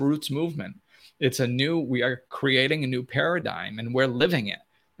grassroots movement. We are creating a new paradigm, and we're living it.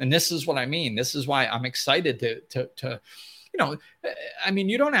 And this is what I mean. This is why I'm excited to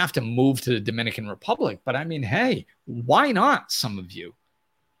you don't have to move to the Dominican Republic, but hey, why not? Some of you,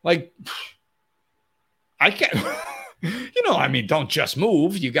 I can't, don't just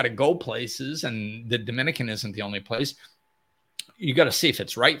move. You got to go places, and the Dominican isn't the only place. You got to see if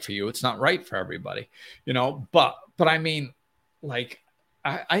it's right for you. It's not right for everybody, but But I mean, like,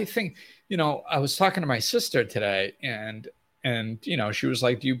 I think, I was talking to my sister today, and she was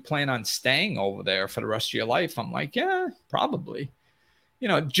like, do you plan on staying over there for the rest of your life? I'm like, yeah, probably.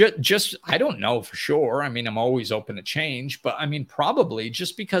 Just I don't know for sure. I mean, I'm always open to change, but I mean, probably,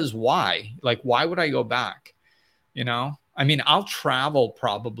 just because why? Like, why would I go back? I mean, I'll travel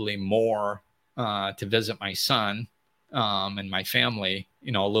probably more to visit my son and my family, a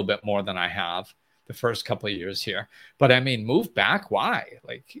little bit more than I have the first couple of years here. But I mean, move back, why?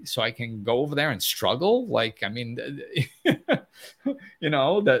 Like, so I can go over there and struggle? Like, I mean, the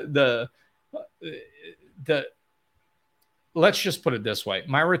let's just put it this way.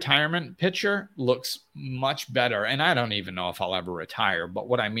 My retirement picture looks much better. And I don't even know if I'll ever retire. But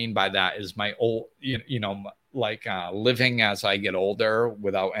what I mean by that is my old, living as I get older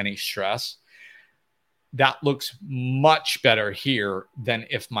without any stress. That looks much better here than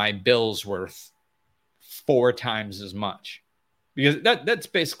if my bills were 4 times as much. Because that's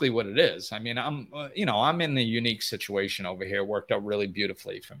basically what it is. I mean, I'm in a unique situation over here. It worked out really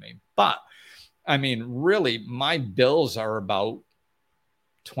beautifully for me. But I mean, really, my bills are about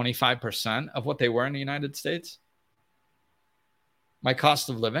 25% of what they were in the United States. My cost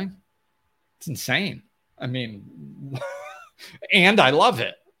of living, it's insane. I mean, and I love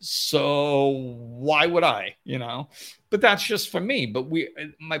it. So why would I, But that's just for me. But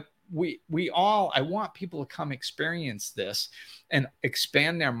I want people to come experience this and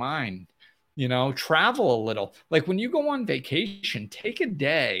expand their mind, travel a little. Like when you go on vacation, take a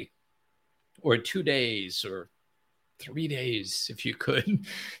day or 2 days or 3 days, if you could,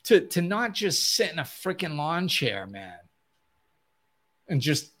 to not just sit in a freaking lawn chair, man, and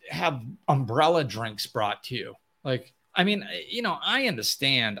just have umbrella drinks brought to you. Like, I mean, I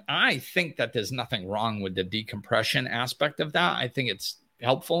understand. I think that there's nothing wrong with the decompression aspect of that. I think it's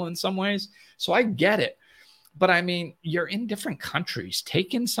helpful in some ways. So I get it. But I mean, you're in different countries.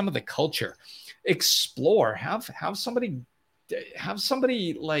 Take in some of the culture, explore, have somebody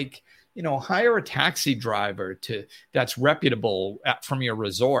like, hire a taxi driver that's reputable from your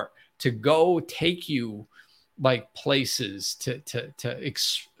resort to go take you like places to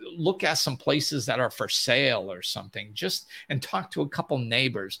look at some places that are for sale or something, and talk to a couple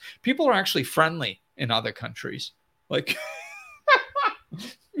neighbors. People are actually friendly in other countries. Like,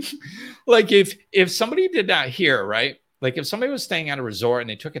 like if somebody did that here, right? Like if somebody was staying at a resort and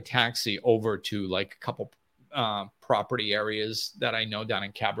they took a taxi over to like a couple property areas that I know down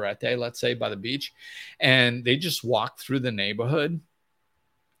in Cabarete, let's say by the beach, and they just walk through the neighborhood,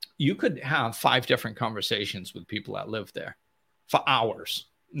 you could have 5 different conversations with people that live there for hours.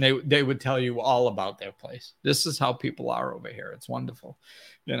 They would tell you all about their place. This is how people are over here. It's wonderful,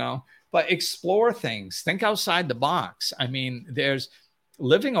 but explore things, think outside the box. I mean,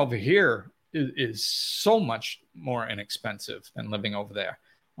 living over here is so much more inexpensive than living over there.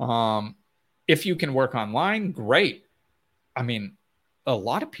 If you can work online, great. I mean, a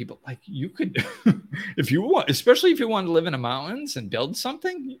lot of people, like, you could, if you want, especially if you want to live in the mountains and build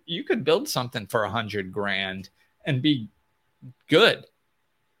something, you could build something for $100,000 and be good.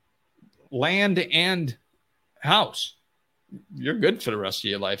 Land and house. You're good for the rest of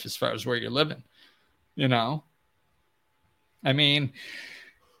your life as far as where you're living, I mean,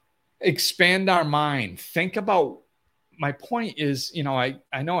 expand our mind. Think about, my point is,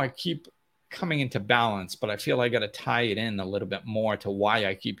 I know I keep coming into balance, but I feel I got to tie it in a little bit more to why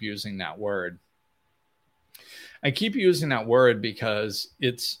I keep using that word. I keep using that word because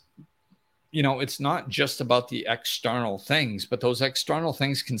it's not just about the external things, but those external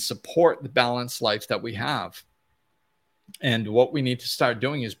things can support the balanced life that we have. And what we need to start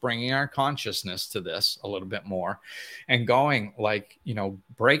doing is bringing our consciousness to this a little bit more and going like,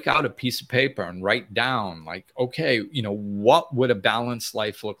 break out a piece of paper and write down like, okay, what would a balanced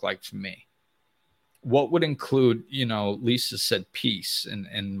life look like for me? What would include, Lisa said peace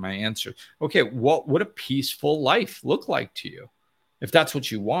and my answer. Okay, what would a peaceful life look like to you? If that's what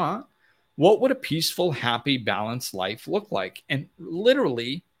you want, what would a peaceful, happy, balanced life look like? And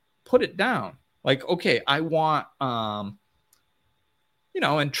literally put it down. Like, okay, I want, and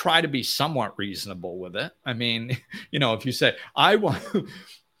try to be somewhat reasonable with it. I mean, if you say, I want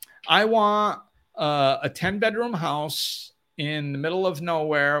a 10-bedroom house in the middle of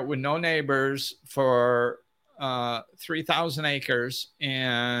nowhere with no neighbors for 3,000 acres,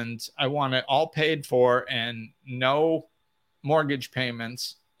 and I want it all paid for and no mortgage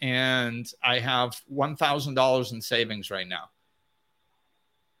payments, and I have $1,000 in savings right now.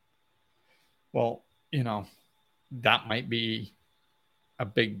 Well, that might be a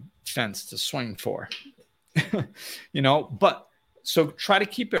big fence to swing for, but So try to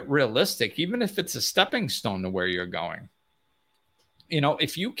keep it realistic, even if it's a stepping stone to where you're going.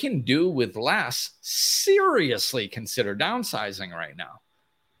 If you can do with less, seriously consider downsizing right now.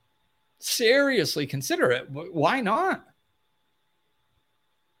 Seriously consider it. Why not?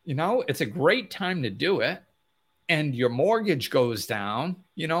 It's a great time to do it. And your mortgage goes down.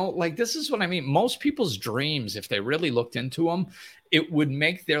 This is what I mean. Most people's dreams, if they really looked into them, it would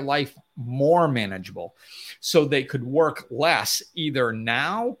make their life more manageable. So they could work less either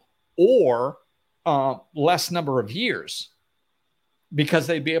now or less number of years, because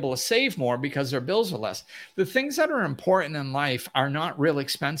they'd be able to save more because their bills are less. The things that are important in life are not real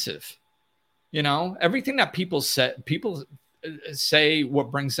expensive. Everything that people say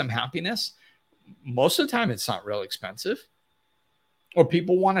what brings them happiness, most of the time it's not real expensive. Or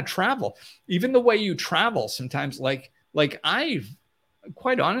people want to travel. Even the way you travel sometimes, like I've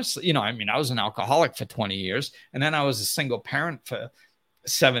quite honestly, I was an alcoholic for 20 years, and then I was a single parent for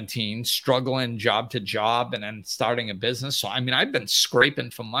 17, struggling job to job, and then starting a business. So, I've been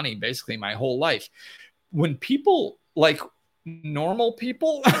scraping for money basically my whole life. When people, like normal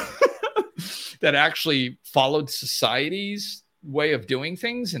people that actually followed society's way of doing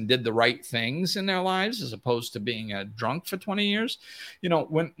things and did the right things in their lives, as opposed to being a drunk for 20 years,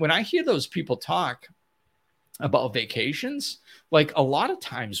 when I hear those people talk about vacations, like a lot of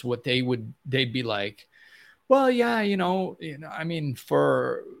times they'd be like, well, yeah,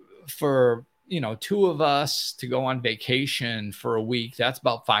 for two of us to go on vacation for a week, that's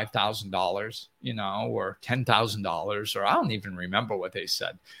about $5,000, or $10,000, or I don't even remember what they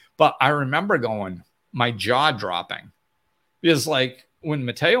said. But I remember going, my jaw dropping, because like when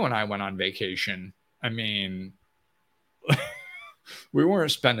Mateo and I went on vacation, we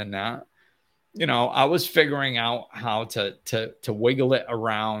weren't spending that. I was figuring out how to wiggle it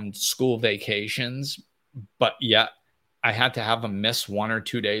around school vacations, but yet I had to have them miss 1 or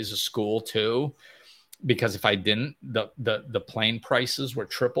 2 days of school too, because if I didn't, the plane prices were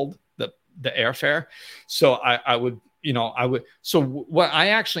tripled, the airfare. So I would. So what I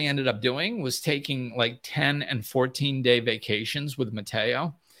actually ended up doing was taking like 10 and 14-day vacations with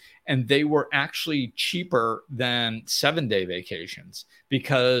Mateo, and they were actually cheaper than 7-day vacations,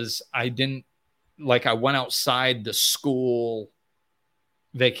 because I went outside the school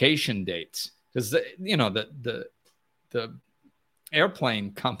vacation dates, because the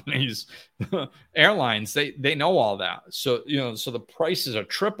airplane companies, airlines, they know all that. So, so the prices are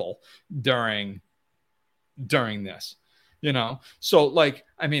triple during this, so like,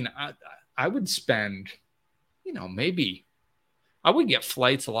 I would spend, maybe I would get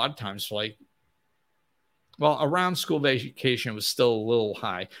flights a lot of times for around school vacation was still a little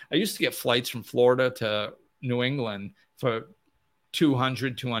high. I used to get flights from Florida to New England for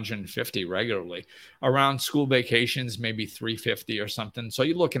 200, 250 regularly. Around school vacations, maybe 350 or something. So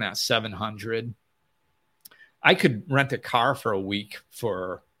you're looking at 700. I could rent a car for a week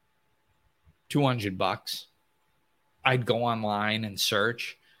for $200. I'd go online and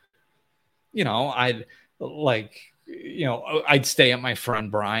search. I'd stay at my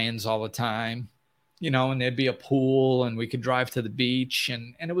friend Brian's all the time, and there'd be a pool and we could drive to the beach,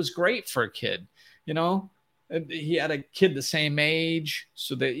 and it was great for a kid. He had a kid the same age,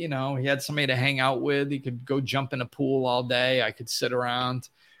 so that, he had somebody to hang out with. He could go jump in a pool all day. I could sit around.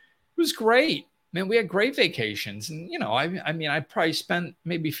 It was great. Man, we had great vacations. And, I probably spent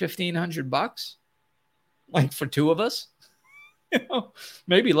maybe $1,500, like for two of us,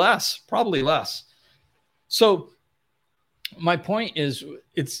 maybe less, probably less. So my point is,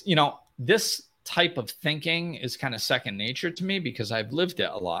 it's, this type of thinking is kind of second nature to me, because I've lived it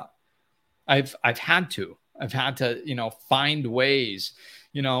a lot. I've had to, find ways,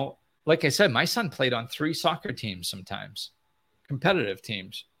 like I said, my son played on 3 soccer teams, sometimes competitive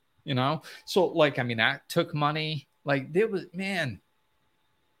teams, so like, that took money. Like there was, man,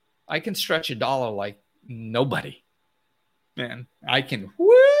 I can stretch a dollar like nobody, man. I can,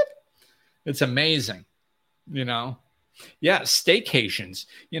 what? It's amazing, Yeah. Staycations,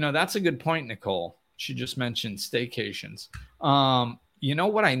 that's a good point, Nicole. She just mentioned staycations.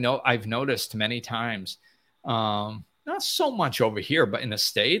 What I've noticed many times, not so much over here, but in the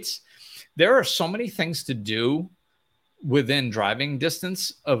States, there are so many things to do within driving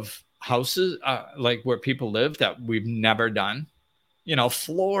distance of houses, like where people live, that we've never done.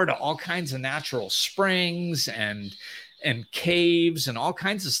 Florida, all kinds of natural springs and caves and all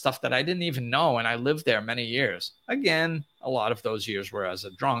kinds of stuff that I didn't even know. And I lived there many years. Again, a lot of those years were as a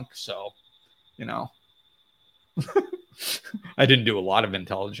drunk. So, I didn't do a lot of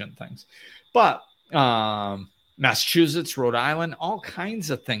intelligent things, but Massachusetts, Rhode Island, all kinds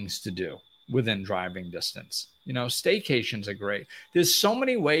of things to do within driving distance. You know, staycations are great. There's so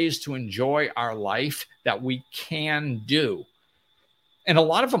many ways to enjoy our life that we can do. And a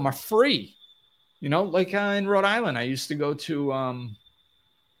lot of them are free. You know, like in Rhode Island, I used to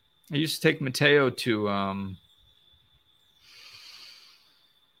take Mateo to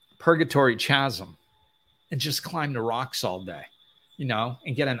Purgatory Chasm and just climb the rocks all day, you know,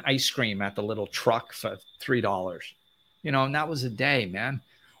 and get an ice cream at the little truck for $3, you know, and that was a day, man.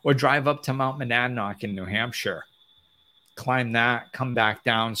 Or drive up to Mount Monadnock in New Hampshire, climb that, come back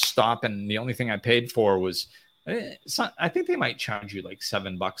down, stop. And the only thing I paid for was, I think they might charge you like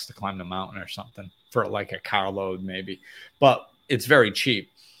 $7 to climb the mountain or something for like a carload maybe, but it's very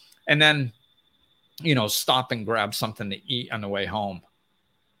cheap. And then, you know, stop and grab something to eat on the way home.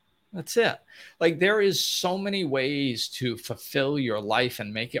 That's it. Like there is so many ways to fulfill your life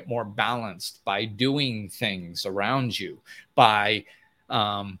and make it more balanced by doing things around you, by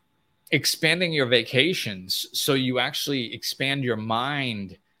expanding your vacations. So you actually expand your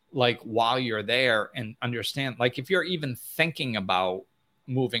mind, like while you're there, and understand, like if you're even thinking about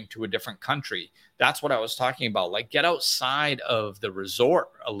moving to a different country, that's what I was talking about. Like get outside of the resort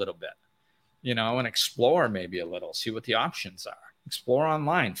a little bit, you know, and explore maybe a little, see what the options are. Explore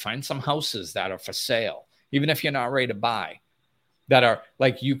online, find some houses that are for sale, even if you're not ready to buy, that are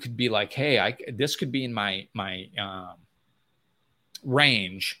like, you could be like, hey, this could be in my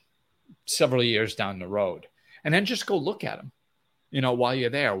range several years down the road. And then just go look at them, you know, while you're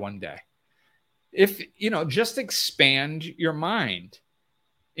there one day. If, you know, just expand your mind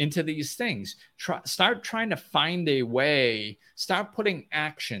into these things. Start trying to find a way, start putting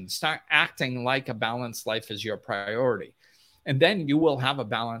action, start acting like a balanced life is your priority. And then you will have a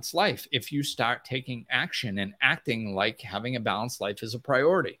balanced life if you start taking action and acting like having a balanced life is a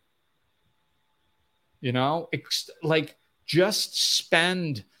priority. You know, like just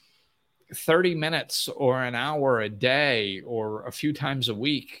spend 30 minutes or an hour a day or a few times a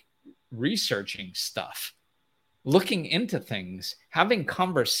week researching stuff, looking into things, having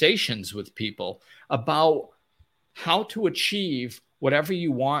conversations with people about how to achieve whatever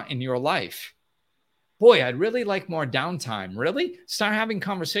you want in your life. Boy, I'd really like more downtime. Really? Start having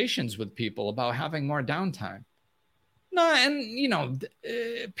conversations with people about having more downtime. No, and, you know,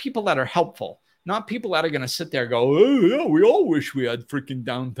 people that are helpful, not people that are going to sit there and go, oh, yeah, we all wish we had freaking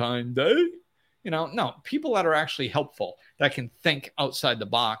downtime day. You know, no, people that are actually helpful, that can think outside the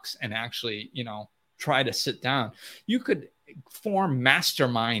box and actually, you know, try to sit down. You could form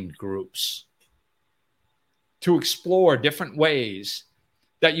mastermind groups to explore different ways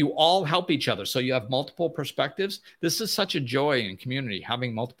that you all help each other. So you have multiple perspectives. This is such a joy in community,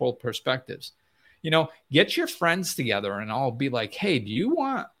 having multiple perspectives. You know, get your friends together and all be like, hey, do you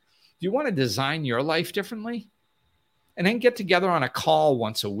want to design your life differently? And then get together on a call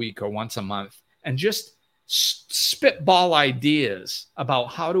once a week or once a month and just spitball ideas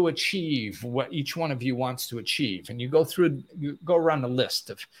about how to achieve what each one of you wants to achieve. And you go around a list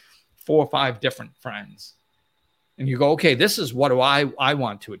of 4 or 5 different friends. And you go, okay, this is what do I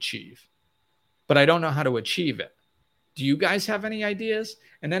want to achieve, but I don't know how to achieve it. Do you guys have any ideas?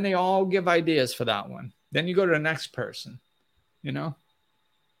 And then they all give ideas for that one. Then you go to the next person, you know,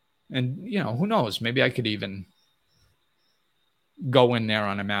 and, you know, who knows? Maybe I could even go in there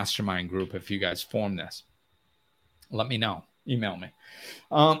on a mastermind group if you guys form this. Let me know. Email me.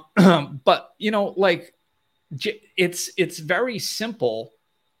 But, you know, like it's very simple.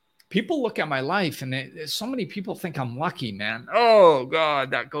 People look at my life and so many people think I'm lucky, man. Oh,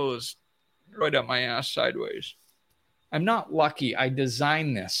 God, that goes right up my ass sideways. I'm not lucky. I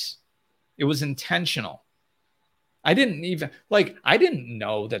designed this. It was intentional. I didn't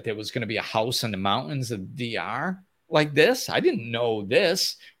know that there was going to be a house in the mountains of DR like this. I didn't know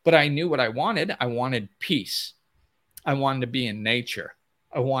this, but I knew what I wanted. I wanted peace. I wanted to be in nature.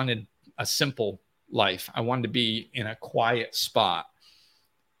 I wanted a simple life. I wanted to be in a quiet spot.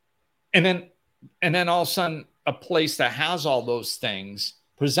 And then all of a sudden, a place that has all those things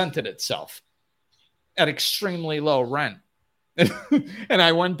presented itself at extremely low rent. And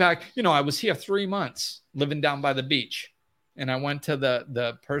I went back, you know, I was here 3 months living down by the beach. And I went to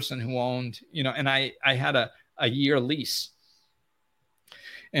the person who owned, you know, and I had a year lease.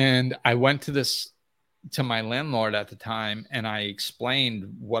 And I went to my landlord at the time, and I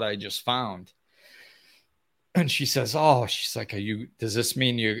explained what I just found. And she says, she's like, does this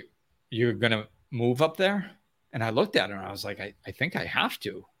mean you're going to move up there? And I looked at her and I was like, I think I have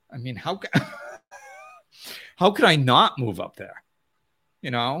to. I mean, how could I not move up there?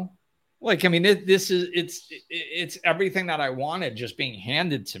 You know, like, I mean, it's everything that I wanted just being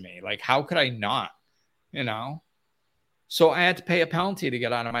handed to me. Like, how could I not, you know? So I had to pay a penalty to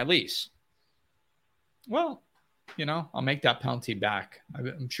get out of my lease. Well, I'll make that penalty back.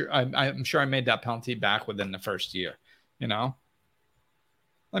 I'm sure I made that penalty back within the first year.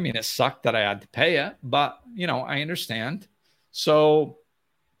 I mean, it sucked that I had to pay it, but I understand. So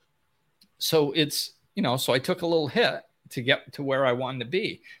it's, so I took a little hit to get to where I wanted to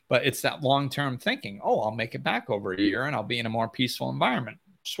be, but it's that long-term thinking. Oh, I'll make it back over a year and I'll be in a more peaceful environment.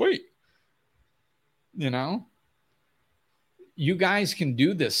 Sweet. You guys can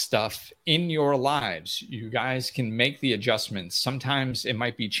do this stuff in your lives. You guys can make the adjustments. Sometimes it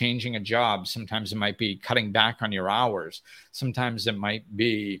might be changing a job. Sometimes it might be cutting back on your hours. Sometimes it might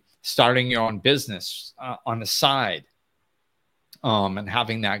be starting your own business on the side and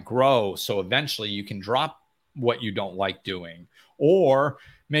having that grow. So eventually you can drop what you don't like doing, or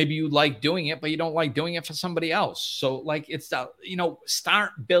maybe you like doing it, but you don't like doing it for somebody else. So like it's that,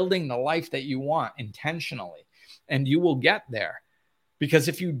 start building the life that you want intentionally. And you will get there, because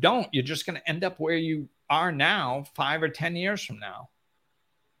if you don't, you're just going to end up where you are now 5 or 10 years from now.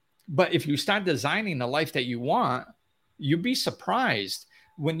 But if you start designing the life that you want, you'd be surprised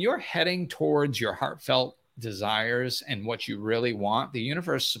when you're heading towards your heartfelt desires and what you really want. The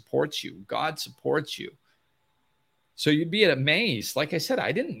universe supports you. God supports you. So you'd be amazed. Like I said,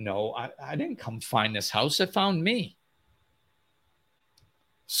 I didn't know. I didn't come find this house. It found me.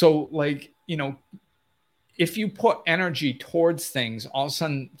 So like, if you put energy towards things, all of a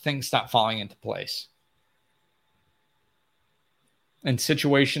sudden things start falling into place. And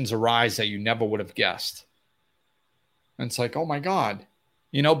situations arise that you never would have guessed. And it's like, oh my God,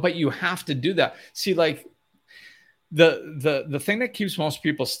 but you have to do that. See, like the thing that keeps most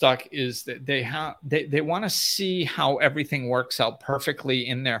people stuck is that they want to see how everything works out perfectly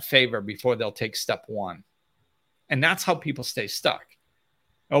in their favor before they'll take step one. And that's how people stay stuck.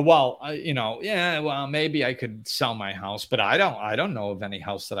 Oh, well, maybe I could sell my house, but I don't know of any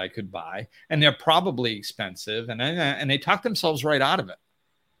house that I could buy, and they're probably expensive, and they talk themselves right out of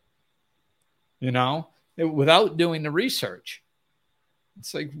it, without doing the research.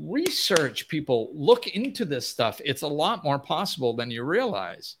 It's like, research, people, look into this stuff. It's a lot more possible than you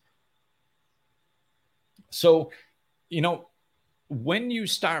realize. So, when you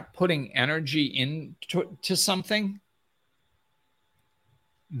start putting energy into something,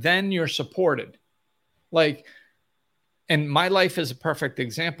 then you're supported. Like, and my life is a perfect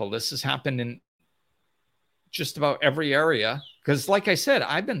example. This has happened in just about every area. Because like I said,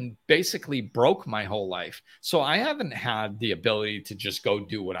 I've been basically broke my whole life. So I haven't had the ability to just go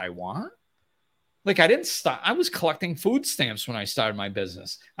do what I want. Like, I didn't stop. I was collecting food stamps when I started my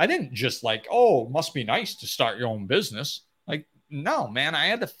business. I didn't just like, oh, must be nice to start your own business. Like, no, man, I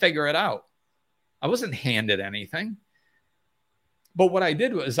had to figure it out. I wasn't handed anything. But what I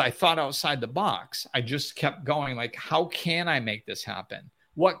did was I thought outside the box. I just kept going, like, how can I make this happen?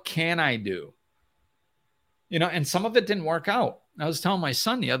 What can I do? And some of it didn't work out. I was telling my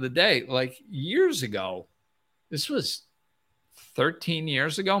son the other day, like years ago, this was 13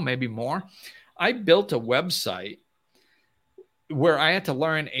 years ago, maybe more. I built a website where I had to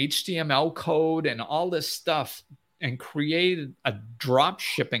learn HTML code and all this stuff and create a drop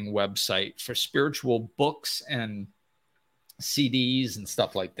shipping website for spiritual books and CDs and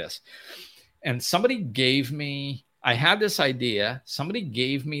stuff like this. And I had this idea. Somebody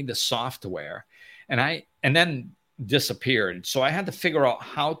gave me the software and then disappeared. So I had to figure out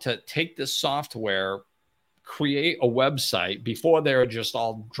how to take this software, create a website before they were just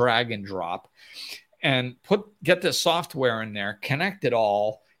all drag and drop, and get the software in there, connect it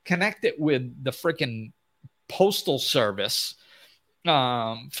with the freaking postal service,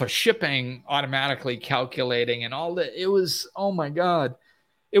 for shipping, automatically calculating and all that. It was, oh my God,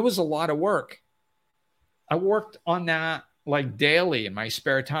 it was a lot of work. I worked on that like daily in my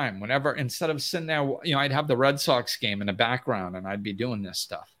spare time. Whenever, instead of sitting there, I'd have the Red Sox game in the background and I'd be doing this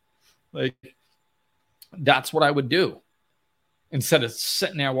stuff. Like, that's what I would do instead of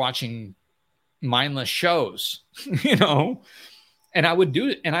sitting there watching mindless shows, And I would do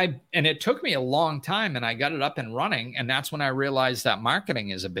it. And it took me a long time, and I got it up and running. And that's when I realized that marketing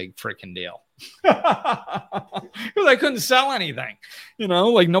is a big freaking deal. Because I couldn't sell anything,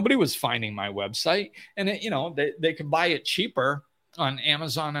 like nobody was finding my website, and they could buy it cheaper on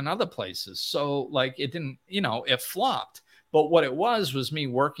Amazon and other places. So like it didn't, it flopped. But what it was me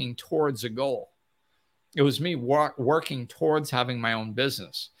working towards a goal. It was me working towards having my own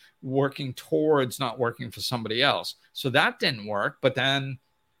business, working towards not working for somebody else. So that didn't work. But then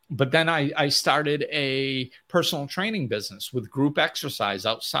I started a personal training business with group exercise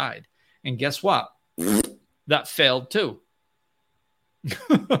outside. And guess what? That failed too.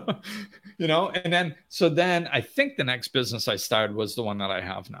 And then I think the next business I started was the one that I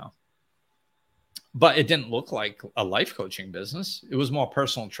have now. but it didn't look like a life coaching business. It was more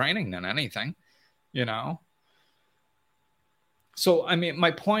personal training than anything, you know? So, I mean,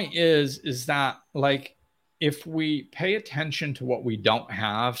 my point is that like, if we pay attention to what we don't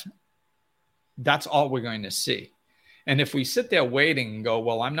have, that's all we're going to see. And if we sit there waiting and go,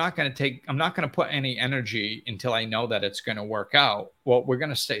 well, I'm not going to put any energy until I know that it's going to work out. Well, we're going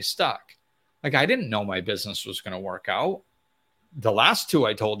to stay stuck. Like, I didn't know my business was going to work out. The last two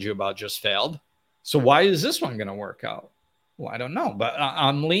I told you about just failed. So why is this one going to work out? Well, I don't know, but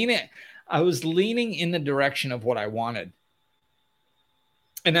I was leaning in the direction of what I wanted.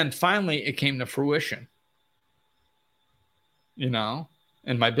 And then finally it came to fruition, you know,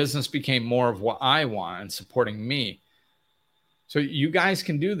 and my business became more of what I want and supporting me. So you guys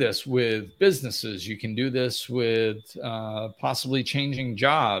can do this with businesses. You can do this with possibly changing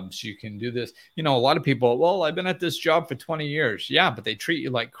jobs. You can do this. You know, a lot of people, well, I've been at this job for 20 years. Yeah, but they treat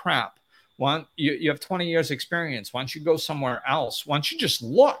you like crap. You have 20 years experience. Why don't you go somewhere else? Why don't you just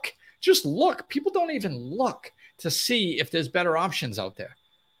look? Just look. People don't even look to see if there's better options out there.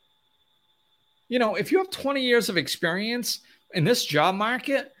 You know, if you have 20 years of experience in this job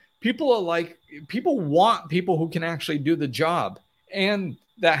market, people want people who can actually do the job and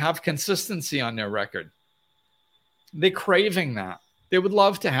that have consistency on their record. They're craving that. They would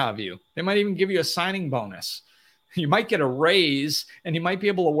love to have you. They might even give you a signing bonus. You might get a raise and you might be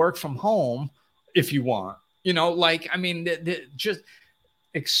able to work from home if you want. You know, like, I mean, just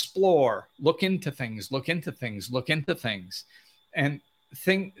explore, look into things. And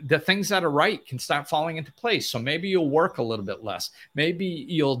the things that are right can start falling into place. So maybe you'll work a little bit less. Maybe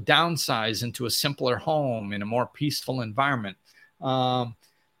you'll downsize into a simpler home in a more peaceful environment.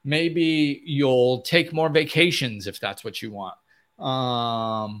 Maybe you'll take more vacations if that's what you want.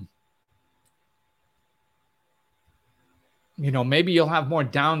 You know, maybe you'll have more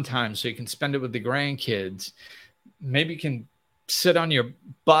downtime so you can spend it with the grandkids. Maybe you can sit on your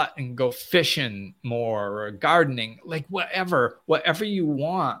butt and go fishing more or gardening, like whatever you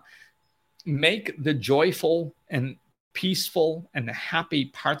want. Make the joyful and peaceful and the happy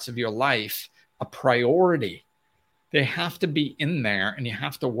parts of your life a priority. They have to be in there and you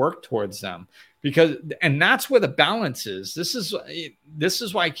have to work towards them, and that's where the balance is. This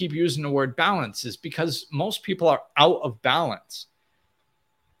is why I keep using the word balance, is because most people are out of balance.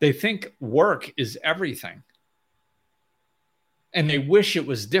 They think work is everything. And they wish it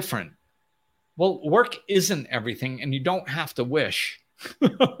was different. Well, work isn't everything, and you don't have to wish.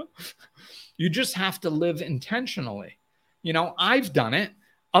 You just have to live intentionally. You know, I've done it.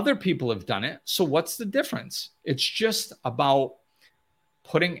 Other people have done it. So what's the difference? It's just about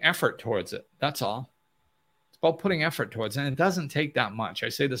putting effort towards it. That's all. It's about putting effort towards it. And it doesn't take that much. I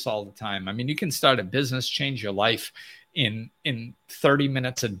say this all the time. I mean, you can start a business, change your life in 30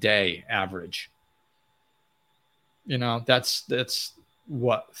 minutes a day average. You know, that's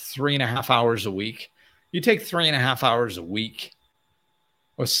what, 3.5 hours a week. You take 3.5 hours a week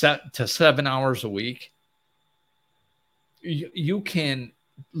or set to 7 hours a week. You can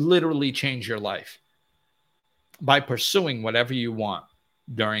literally change your life by pursuing whatever you want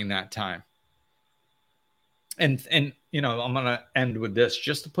during that time. And you know, I'm going to end with this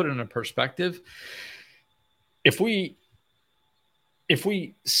just to put it in a perspective. If we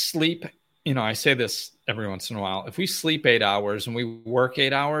sleep, you know, I say this every once in a while, if we sleep 8 hours and we work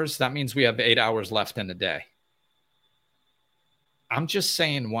 8 hours, that means we have 8 hours left in the day. I'm just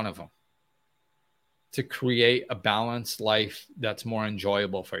saying one of them, to create a balanced life that's more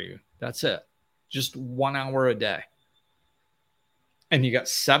enjoyable for you. That's it. Just 1 hour a day. And you got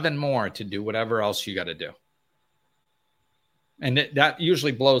 7 more to do whatever else you got to do. And that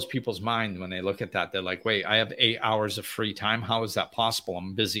usually blows people's mind when they look at that. They're like, wait, I have 8 hours of free time. How is that possible?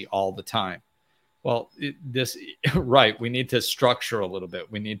 I'm busy all the time. Well, right. We need to structure a little bit.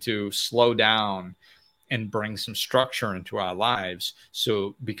 We need to slow down and bring some structure into our lives.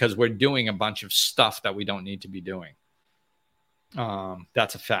 So, because we're doing a bunch of stuff that we don't need to be doing.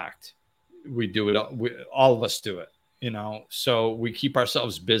 That's a fact. We do it. All of us do it, you know, so we keep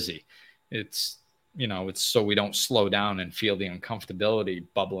ourselves busy. It's so we don't slow down and feel the uncomfortability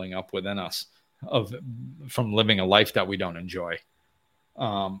bubbling up within us from living a life that we don't enjoy.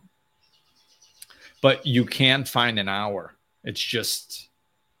 But you can find an hour. It's just,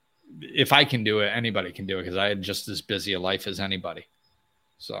 if I can do it, anybody can do it, because I had just as busy a life as anybody.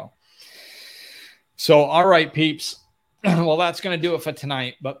 So all right, peeps. Well, that's going to do it for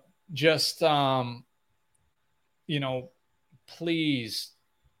tonight. But just, please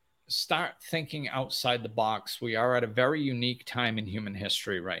start thinking outside the box. We are at a very unique time in human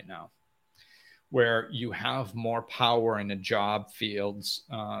history right now, where you have more power in the job fields,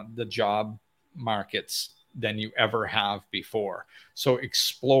 the job markets than you ever have before. So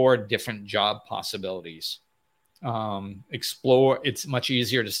explore different job possibilities. It's much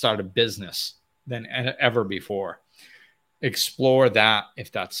easier to start a business than ever before. Explore that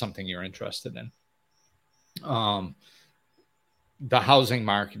if that's something you're interested in. The housing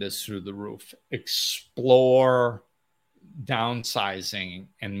market is through the roof. Explore downsizing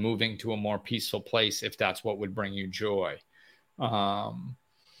and moving to a more peaceful place if that's what would bring you joy.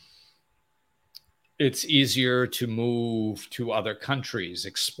 It's easier to move to other countries.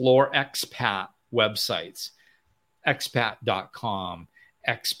 Explore expat websites, expat.com,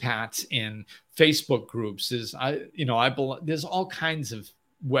 expats in Facebook groups. There's all kinds of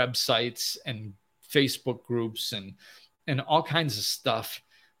websites and Facebook groups and all kinds of stuff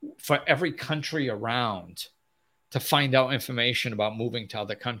for every country around to find out information about moving to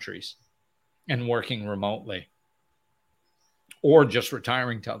other countries and working remotely or just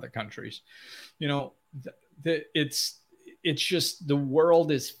retiring to other countries. It's just, the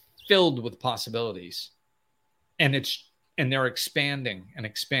world is filled with possibilities, and they're expanding and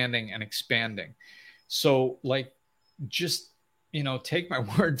expanding and expanding. So just, take my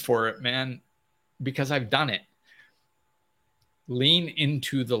word for it, man, because I've done it. Lean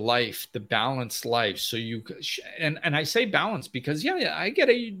into the balanced life. So and I say balance because I get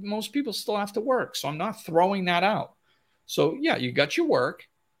it. Most people still have to work. So I'm not throwing that out. So you got your work,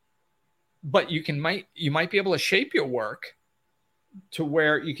 but you might be able to shape your work to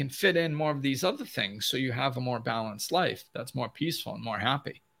where you can fit in more of these other things. So you have a more balanced life that's more peaceful and more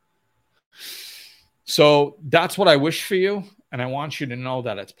happy. So that's what I wish for you. And I want you to know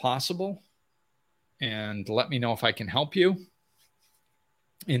that it's possible, and let me know if I can help you.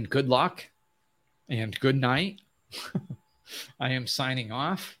 And good luck and good night. I am signing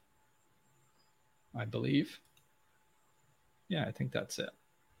off, I believe. Yeah, I think that's it.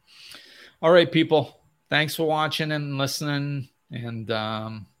 All right, people. Thanks for watching and listening,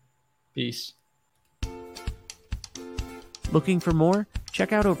 and peace. Looking for more?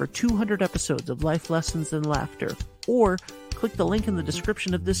 Check out over 200 episodes of Life Lessons and Laughter, or click the link in the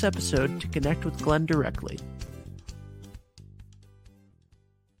description of this episode to connect with Glenn directly.